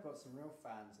feel like I've got some real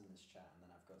fans in this chat, and then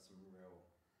I've got some real...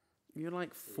 You're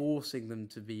like forcing them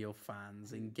to be your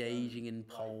fans, engaging in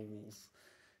like polls.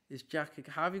 Is Jack?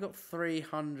 How have you got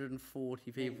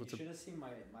 340 people you to? should have seen my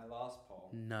last poll.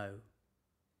 No.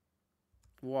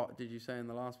 What did you say in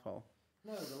the last poll?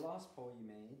 No, the last poll you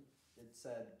made, it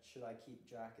said, should I keep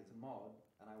Jack as a mod?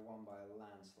 And I won by a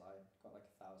landslide. Got like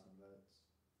 1,000 votes.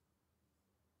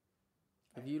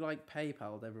 Have you like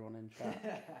PayPal'd everyone in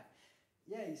chat?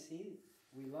 Yeah, you see,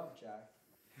 we love Jack.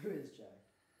 Who is Jack?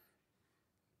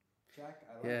 Jack,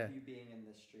 I like Yeah. you being in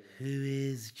this stream. Who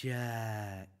is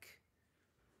Jack?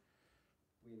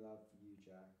 We love you,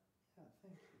 Jack. Yeah,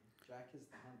 thank you. Jack is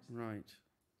the hamster. Right.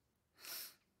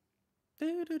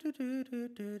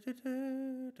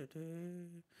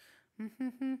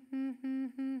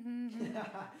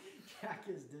 Jack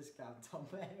is discount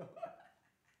thumbnail.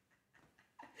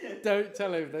 Don't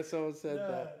tell him that someone said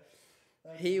that.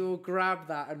 He will grab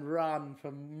that and run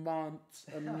for months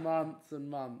and months and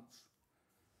months.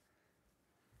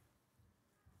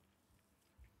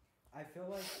 I feel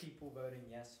like people voting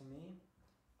yes for me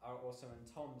are also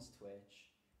in Tom's Twitch.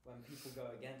 When people go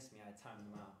against me, I time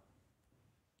them out.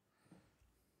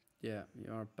 Yeah,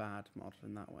 you're a bad model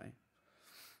in that way.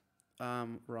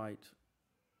 Right.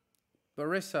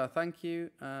 Barissa, thank you.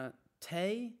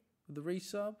 Tay, with the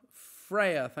resub.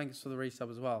 Freya, thanks for the resub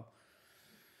as well.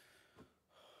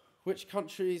 Which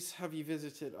countries have you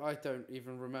visited? I don't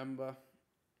even remember.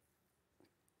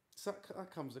 So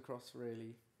that comes across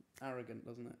really arrogant,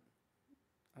 doesn't it?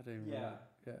 I don't even remember.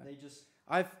 Yeah. They just...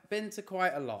 I've been to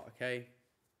quite a lot, okay?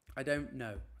 I don't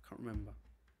know. I can't remember.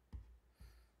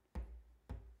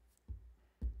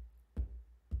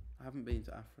 I haven't been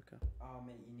to Africa. Oh,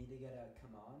 mate, you need to get a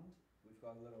command. We've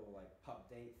got a little, like, pup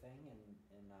date thing in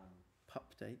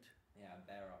Pup date? yeah,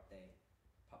 bear update.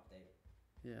 Pup date.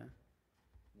 Yeah.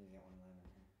 Need to get one of them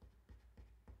in here.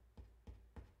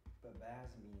 But Bear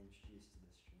hasn't been introduced to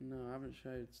this stream. No, I haven't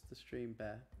showed the stream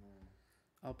Bear. No.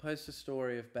 I'll post a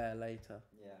story of Bear later.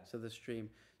 Yeah. So the stream.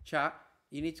 Chat,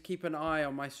 you need to keep an eye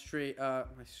on my stream.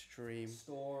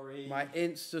 Story. My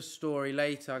Insta story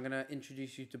later. I'm going to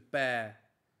introduce you to Bear.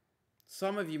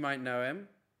 Some of you might know him.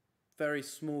 Very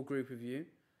small group of you.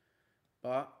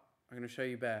 But I'm going to show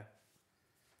you Bear.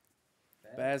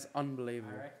 Bear's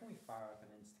unbelievable. I reckon we fire up an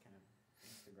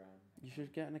Instagram. You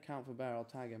should get an account for Bear. I'll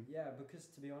tag him. Yeah, because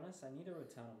to be honest, I need a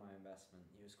return on my investment.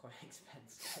 He was quite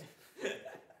expensive.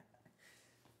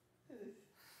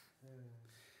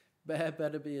 Bear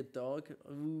better be a dog.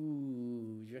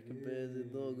 Ooh, do you reckon Bear's a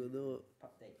dog or not?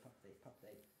 Pup date.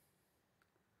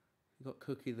 You got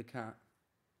Cookie the cat.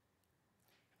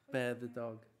 Bear the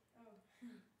dog.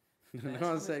 Bear's No one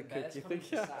coming- said Bear's Cookie the coming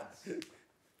for cat. Sass. Who is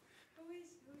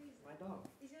My dog.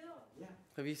 Is it dog? Yeah,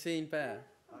 Have you seen Bear?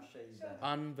 I'll show you Bear.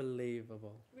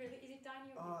 Unbelievable. Really? Is it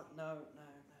tiny or Oh, big? no.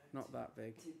 Not that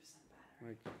big. 2%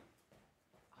 battery. Like,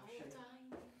 Oh,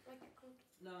 tiny, like a cookie.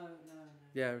 No.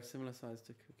 yeah, similar size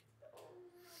to Cookie.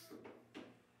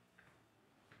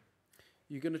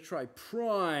 You're gonna try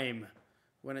Prime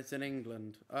when it's in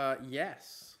England.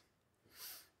 Yes.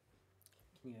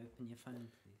 Can you open your phone,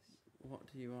 please? What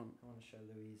do you want? I want to show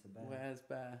Louise a bear. Where's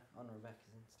Bear? On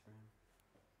Rebecca's Instagram.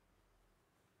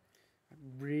 I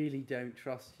really don't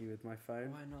trust you with my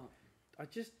phone. Why not? I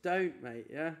just don't, mate.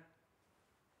 Yeah.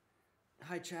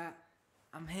 Hi, chat.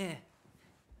 I'm here.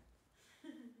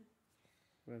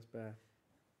 Where's Bear?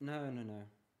 No.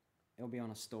 It'll be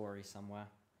on a story somewhere.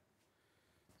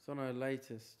 It's on her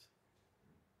latest.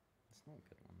 It's not a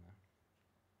good one, though.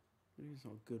 Maybe it's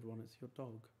not a good one. It's your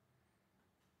dog.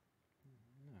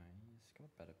 No, he's got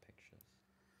better pictures.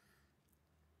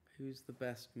 Who's the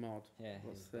best mod? Yeah,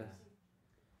 What's he's this? there.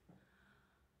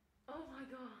 Oh my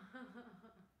god.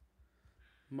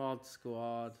 Mod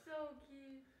Squad. So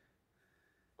cute.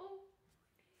 Oh.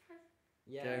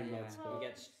 Yeah, Go yeah. Mod Squad.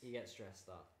 You get stressed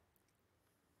up.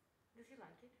 Does he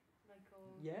like it? Like,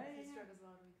 or Yeah, he yeah. struggles a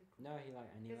lot with it? No, he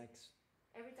likes.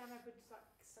 Every time I put like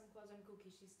some clothes on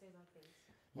Cookie, she stays like this.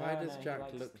 Why No, does he Jack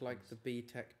likes look the like things. the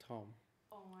B-Tech Tom?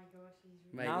 Oh my gosh, he's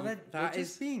really Mate, Now you- that that they're is-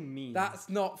 just being mean. That's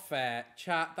not fair.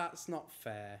 Chat, that's not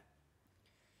fair.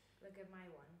 Look at my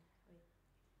one. Wait.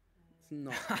 It's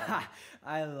not fair.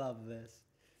 I love this.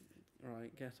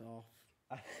 Right, get off.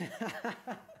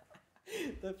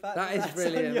 The fact That is that's on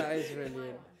brilliant. your- That is My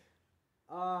brilliant. one.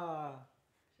 Ah.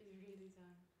 She's really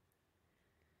tiny.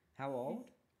 How old?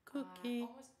 Cookie.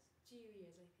 Almost 2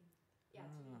 years, I think. Yeah, 2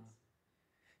 Ah. years.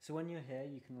 So when you're here,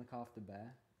 you can look after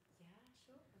Bear. Yeah,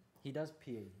 sure. He does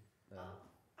PE. Though. Oh,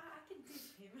 I can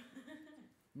teach him.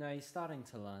 No, he's starting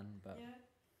to learn, but. Yeah.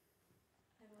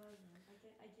 I love him.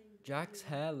 I can. Jack's do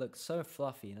hair looks so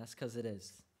fluffy. That's because it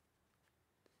is.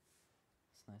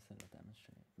 It's nice little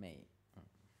demonstrate, mate.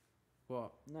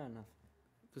 What? No, nothing.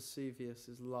 Vesuvius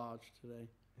is large today.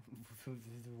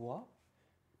 What?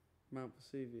 Mount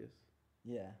Vesuvius.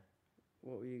 Yeah.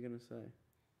 What were you going to say?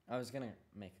 I was gonna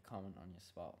make a comment on your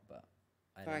spot, but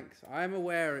I Thanks. I'm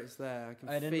aware it's there. I can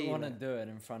I didn't feel want to it. do it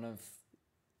in front of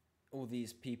all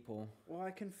these people. Well,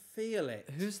 I can feel it.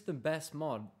 Who's the best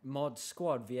mod? Mod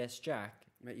Squad vs Jack.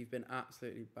 Mate, you've been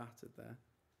absolutely battered there.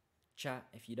 Chat,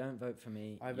 if you don't vote for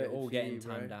me, I you're voted all for getting you,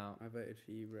 bro. timed out. I voted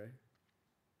for you, bro.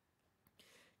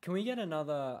 Can we get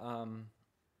another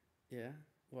Yeah?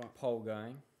 What? poll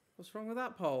going? What's wrong with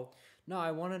that poll? No,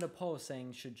 I wanted a poll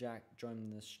saying should Jack join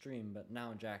the stream, but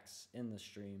now Jack's in the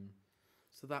stream.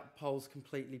 So that poll's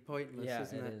completely pointless, Yeah,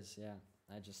 isn't it it? is. Yeah,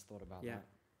 I just thought about Yeah. that.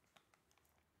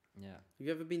 Yeah, Have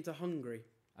you ever been to Hungary?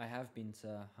 I have been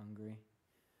to Hungary.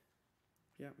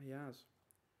 Yeah, he has.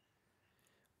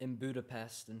 In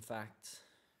Budapest, in fact.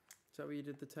 Is that where you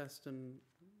did the test and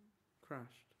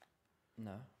crashed?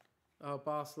 No, Oh,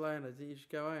 Barcelona. Did you just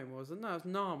go home? Was it? No, it was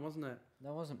Nam, wasn't it?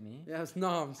 that wasn't me. Yeah, it's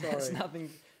Nam, sorry. It's nothing.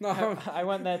 Nam. I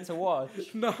went there to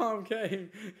watch. Nam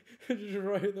came and just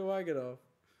wrote the wagon off.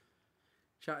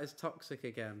 Chat is toxic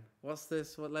again. What's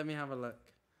this? What? Let me have a look.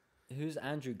 Who's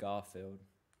Andrew Garfield?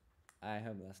 I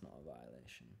hope that's not a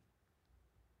violation.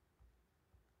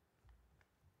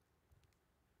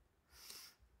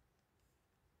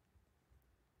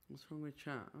 What's wrong with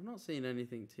chat? I'm not seeing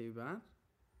anything too bad.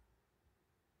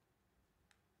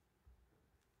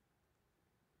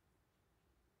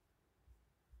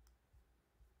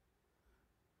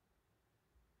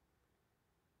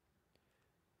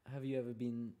 Have you ever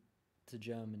been to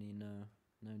Germany? No,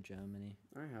 no Germany.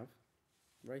 I have.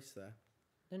 Race there.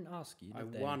 Didn't ask you. I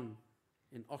Did they? won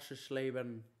in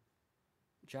Oschersleben.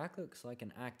 Jack looks like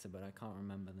an actor, but I can't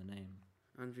remember the name.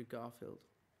 Andrew Garfield.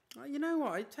 You know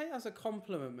what? I take that as a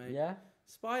compliment, mate. Yeah.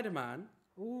 Spider-Man.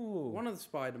 Ooh. One of the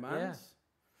Spider-Mans. Yeah.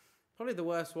 Probably the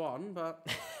worst one, but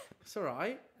it's all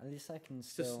right. At least I can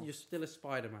It's just still. you're still a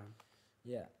Spider-Man.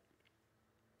 Yeah.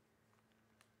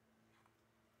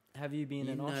 Have you been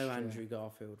You in know Austria? Andrew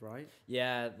Garfield, right?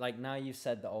 Yeah, like now you've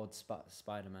said the old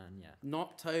Spider-Man. Yeah.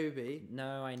 Not Toby.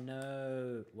 No, I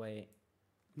know. Wait,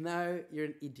 No, you're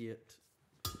an idiot.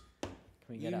 can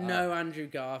we You get it know up? Andrew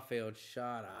Garfield.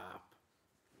 Shut up.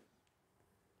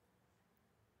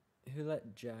 Who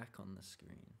let Jack on the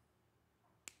screen?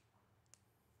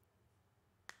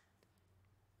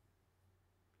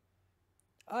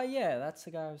 Oh yeah, that's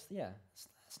the guy.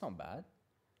 That's not bad.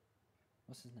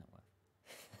 What's his net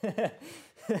worth?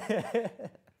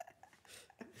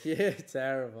 You're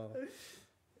terrible.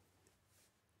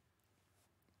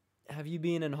 Have you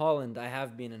been in Holland? I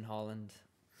have been in Holland.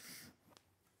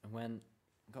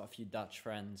 Got a few Dutch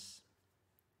friends.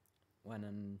 Went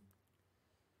and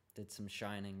did some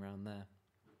shining around there.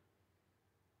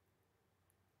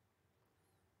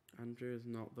 Andrew is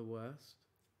not the worst.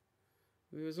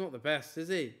 He was not the best, is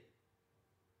he?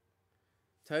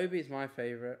 Toby's my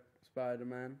favourite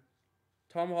Spider-Man.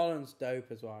 Tom Holland's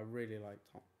dope as well. I really like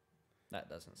Tom. That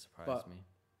doesn't surprise me.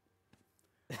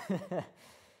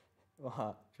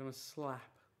 What? Do you want to slap?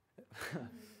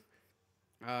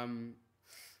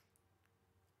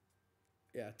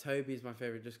 Yeah, Toby's my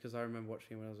favourite just because I remember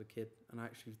watching him when I was a kid and I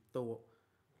actually thought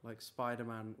like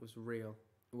Spider-Man was real.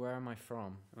 Where am I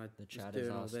from? And I The was chat doing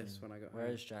is all asking. this when I got Where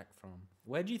home. is Jack from?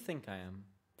 Where do you think I am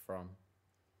from?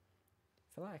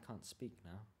 I feel like I can't speak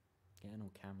now. Getting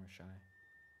all camera shy.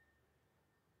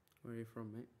 Where are you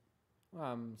from, mate? Well,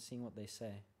 I'm seeing what they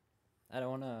say. I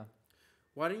don't want to...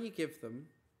 Why don't you give them...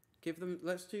 Give them...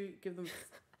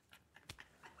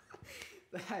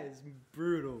 That is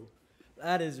brutal.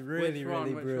 That is really, Which one?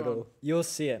 really Which brutal. one? You'll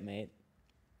see it, mate.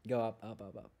 Go up, up,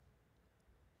 up, up.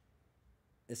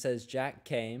 It says Jack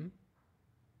came.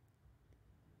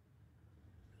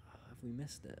 Oh, have we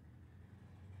missed it?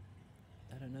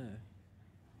 I don't know.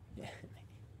 Yeah.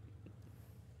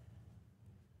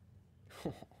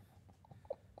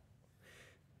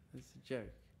 It's a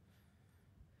joke.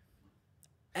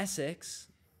 Essex?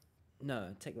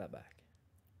 No, take that back.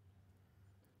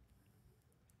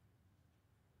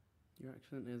 Your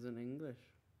accent isn't English.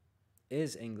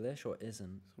 Is English or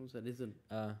isn't? Someone said isn't.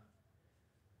 Come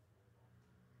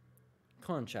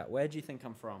on, chat. Where do you think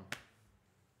I'm from?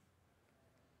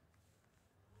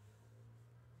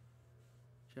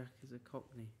 Jack is a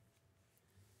Cockney.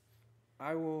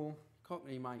 I will...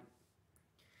 Cockney, mate.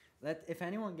 If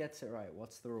anyone gets it right,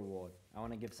 what's the reward? I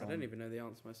want to give I someone... don't even know the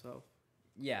answer myself.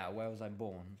 Yeah, where was I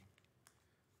born?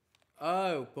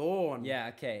 Oh, born. Yeah,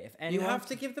 okay. If You anyone... have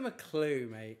to give them a clue,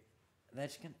 mate. They're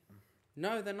just gonna...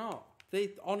 No, they're not.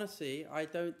 They honestly, I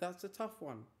don't. That's a tough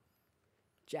one.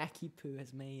 Jackie Poo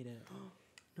has made it.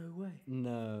 No way.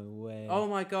 No way. Oh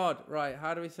my god! Right,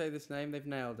 how do we say this name? They've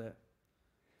nailed it.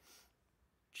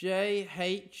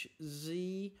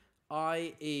 JHZIE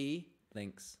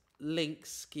Links.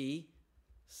 Linksky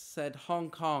said Hong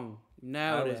Kong.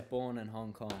 Nailed I it. was born in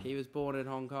Hong Kong. He was born in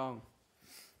Hong Kong.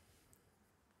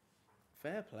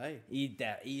 Fair play.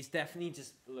 He's definitely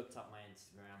just looked up my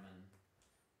Instagram and...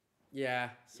 Yeah,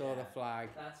 saw the Yeah, flag.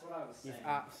 That's what I was saying. You've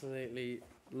absolutely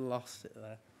lost it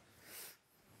there.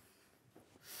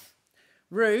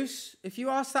 Roos, if you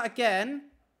ask that again,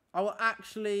 I will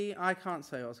actually... I can't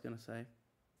say what I was going to say.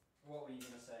 What were you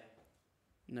going to say?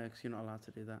 No, because you're not allowed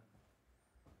to do that.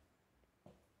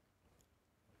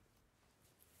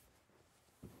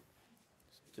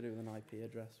 It's to do with an IP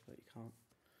address, but you can't.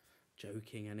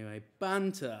 Joking anyway.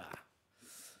 Banter.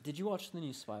 Did you watch the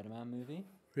new Spider-Man movie?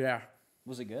 Yeah.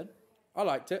 Was it good? I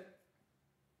liked it.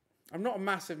 I'm not a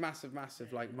massive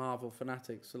like Marvel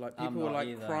fanatic, so like I'm people were not like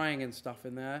either. crying and stuff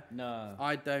in there. No.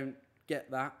 I don't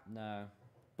get that, No.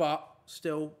 but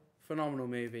still phenomenal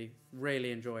movie.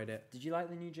 Really enjoyed it. Did you like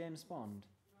the new James Bond?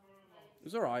 It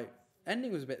was alright.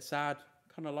 Ending was a bit sad.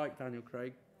 Kind of like Daniel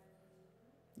Craig.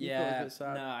 You thought it was a bit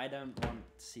sad? No, I don't want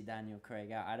to see Daniel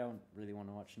Craig out. I don't really want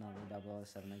to watch another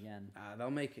 007 again. They'll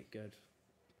make it good.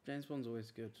 James Bond's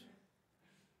always good.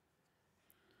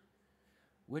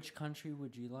 Which country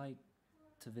would you like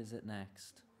to visit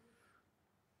next?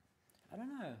 I don't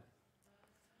know.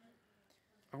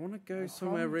 I want to go The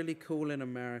somewhere problem- really cool in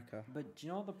America. But do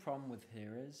you know what the problem with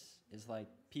here is? Is like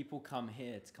people come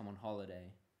here to come on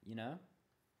holiday, you know?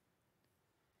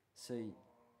 So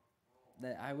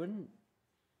that I wouldn't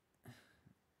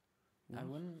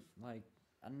like,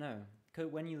 I don't know. 'Cause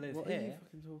when you live What here, are you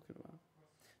fucking talking about?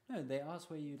 no, they ask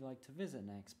where you'd like to visit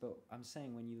next, but I'm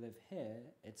saying when you live here,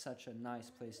 it's such a nice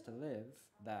place to live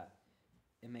that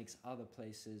it makes other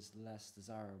places less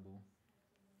desirable.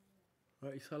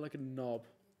 Right, you sound like a knob.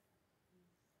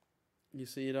 You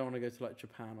see, you don't want to go to like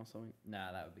Japan or something.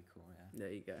 Nah, that would be cool, yeah.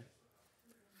 There you go.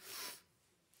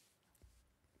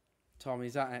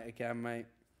 Tommy's at it again, mate.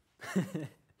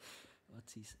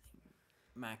 What's he saying?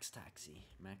 Maxi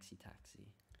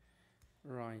taxi.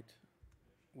 Right.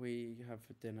 We have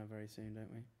dinner very soon,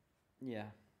 don't we? Yeah.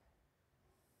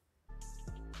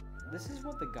 This is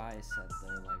what the guy said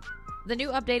though, like The new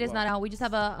update is What? not out. We just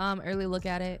have a early look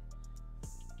at it.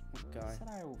 guy. I said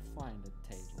I will find a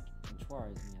table, which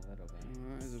worries me a little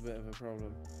bit. That is a bit of a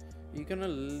problem. You're gonna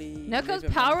leave. Neko's leave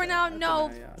him powering there? out? I No,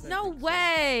 dunno, yeah, I don't no think so.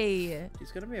 way.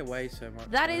 He's gonna be away so much.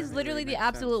 That I don't is think it literally really the makes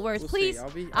absolute sense. worst. We'll Please,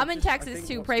 see. I'm in I Texas think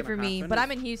too. what's Pray gonna for me, happen but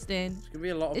I'm is in Houston. It's gonna be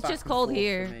a lot of It's back just and cold forth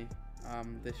here. for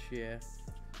me, this year.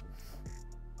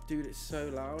 Dude, it's so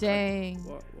loud. Dang.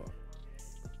 What?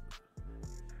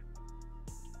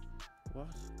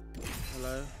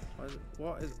 Hello?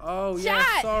 What is? Oh yeah.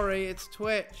 Chat! Sorry, it's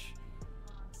Twitch.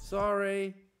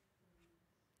 Sorry.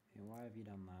 Yeah, why have you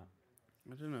done that?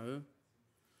 I don't know.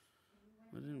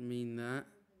 I didn't mean that.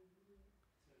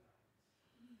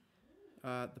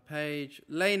 The page.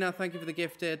 Lena, thank you for the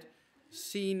gifted.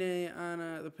 Cine,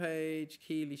 Anna, the page.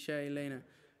 Keely, Shay, Lena.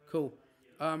 Cool.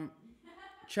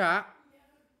 Chat.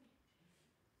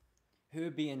 Who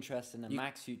would be interested in a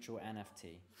Max Fewtrell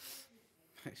NFT?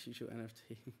 Max Fewtrell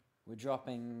NFT. We're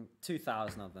dropping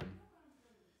 2,000 of them.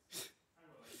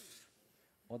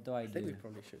 What do I do? I think we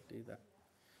probably should do that.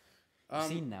 You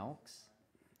see Nelks?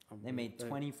 They made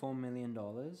 $24 million.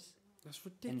 That's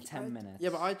ridiculous. In 10 minutes. Yeah,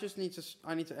 but I just need to.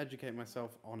 I need to educate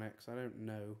myself on it because I don't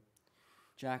know.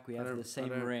 Jack, we have the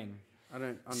same ring. I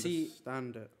don't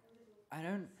understand it. I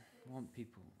don't want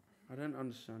people. I don't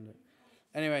understand it.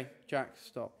 Anyway, Jack,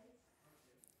 stop.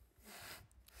 I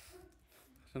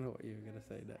don't know what you were gonna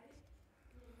say next.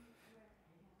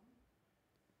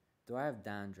 Do I have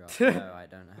dandruff? No, I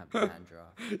don't have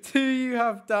dandruff. Do you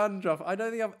have dandruff? I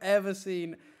don't think I've ever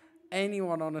seen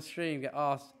anyone on a stream get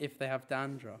asked if they have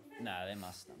dandruff. No, they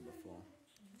must have done before.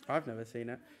 I've never seen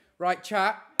it. Right,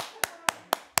 chat.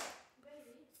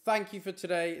 Thank you for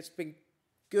today. It's been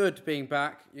good being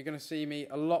back. You're going to see me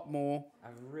a lot more.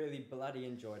 I've really bloody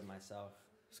enjoyed myself.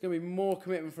 There's going to be more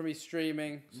commitment from me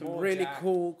streaming. Some More really Jack.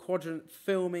 cool quadrant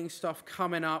filming stuff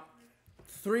coming up.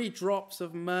 3 drops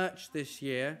of merch this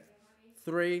year.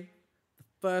 3. The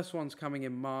first one's coming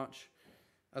in March.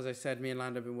 As I said, me and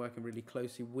Lando have been working really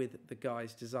closely with the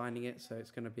guys designing it, so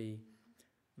it's going to be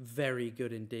very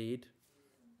good indeed.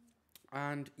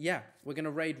 And yeah, we're going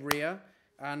to raid Rhea,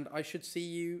 and I should see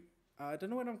you, I don't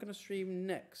know when I'm going to stream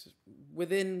next.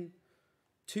 Within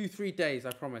 2-3 days,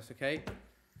 I promise, okay?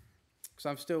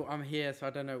 Because I'm here, so I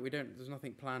don't know, there's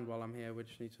nothing planned while I'm here, we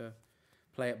just need to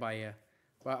play it by ear.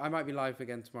 But I might be live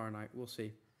again tomorrow night, we'll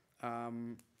see.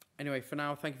 Anyway, for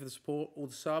now, thank you for the support. All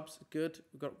the subs, good.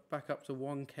 We've got back up to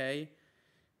 1K.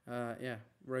 Yeah,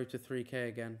 road to 3K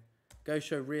again. Go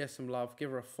show Rhea some love. Give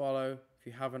her a follow if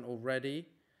you haven't already.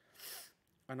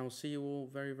 And I'll see you all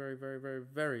very, very, very, very,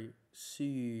 very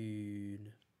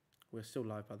soon. We're still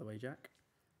live, by the way, Jack.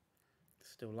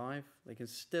 Still live. They can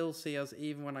still see us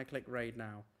even when I click raid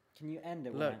now. Can you end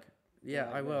it? Look. Yeah,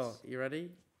 like I will. this? You ready?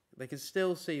 They can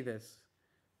still see this.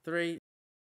 3,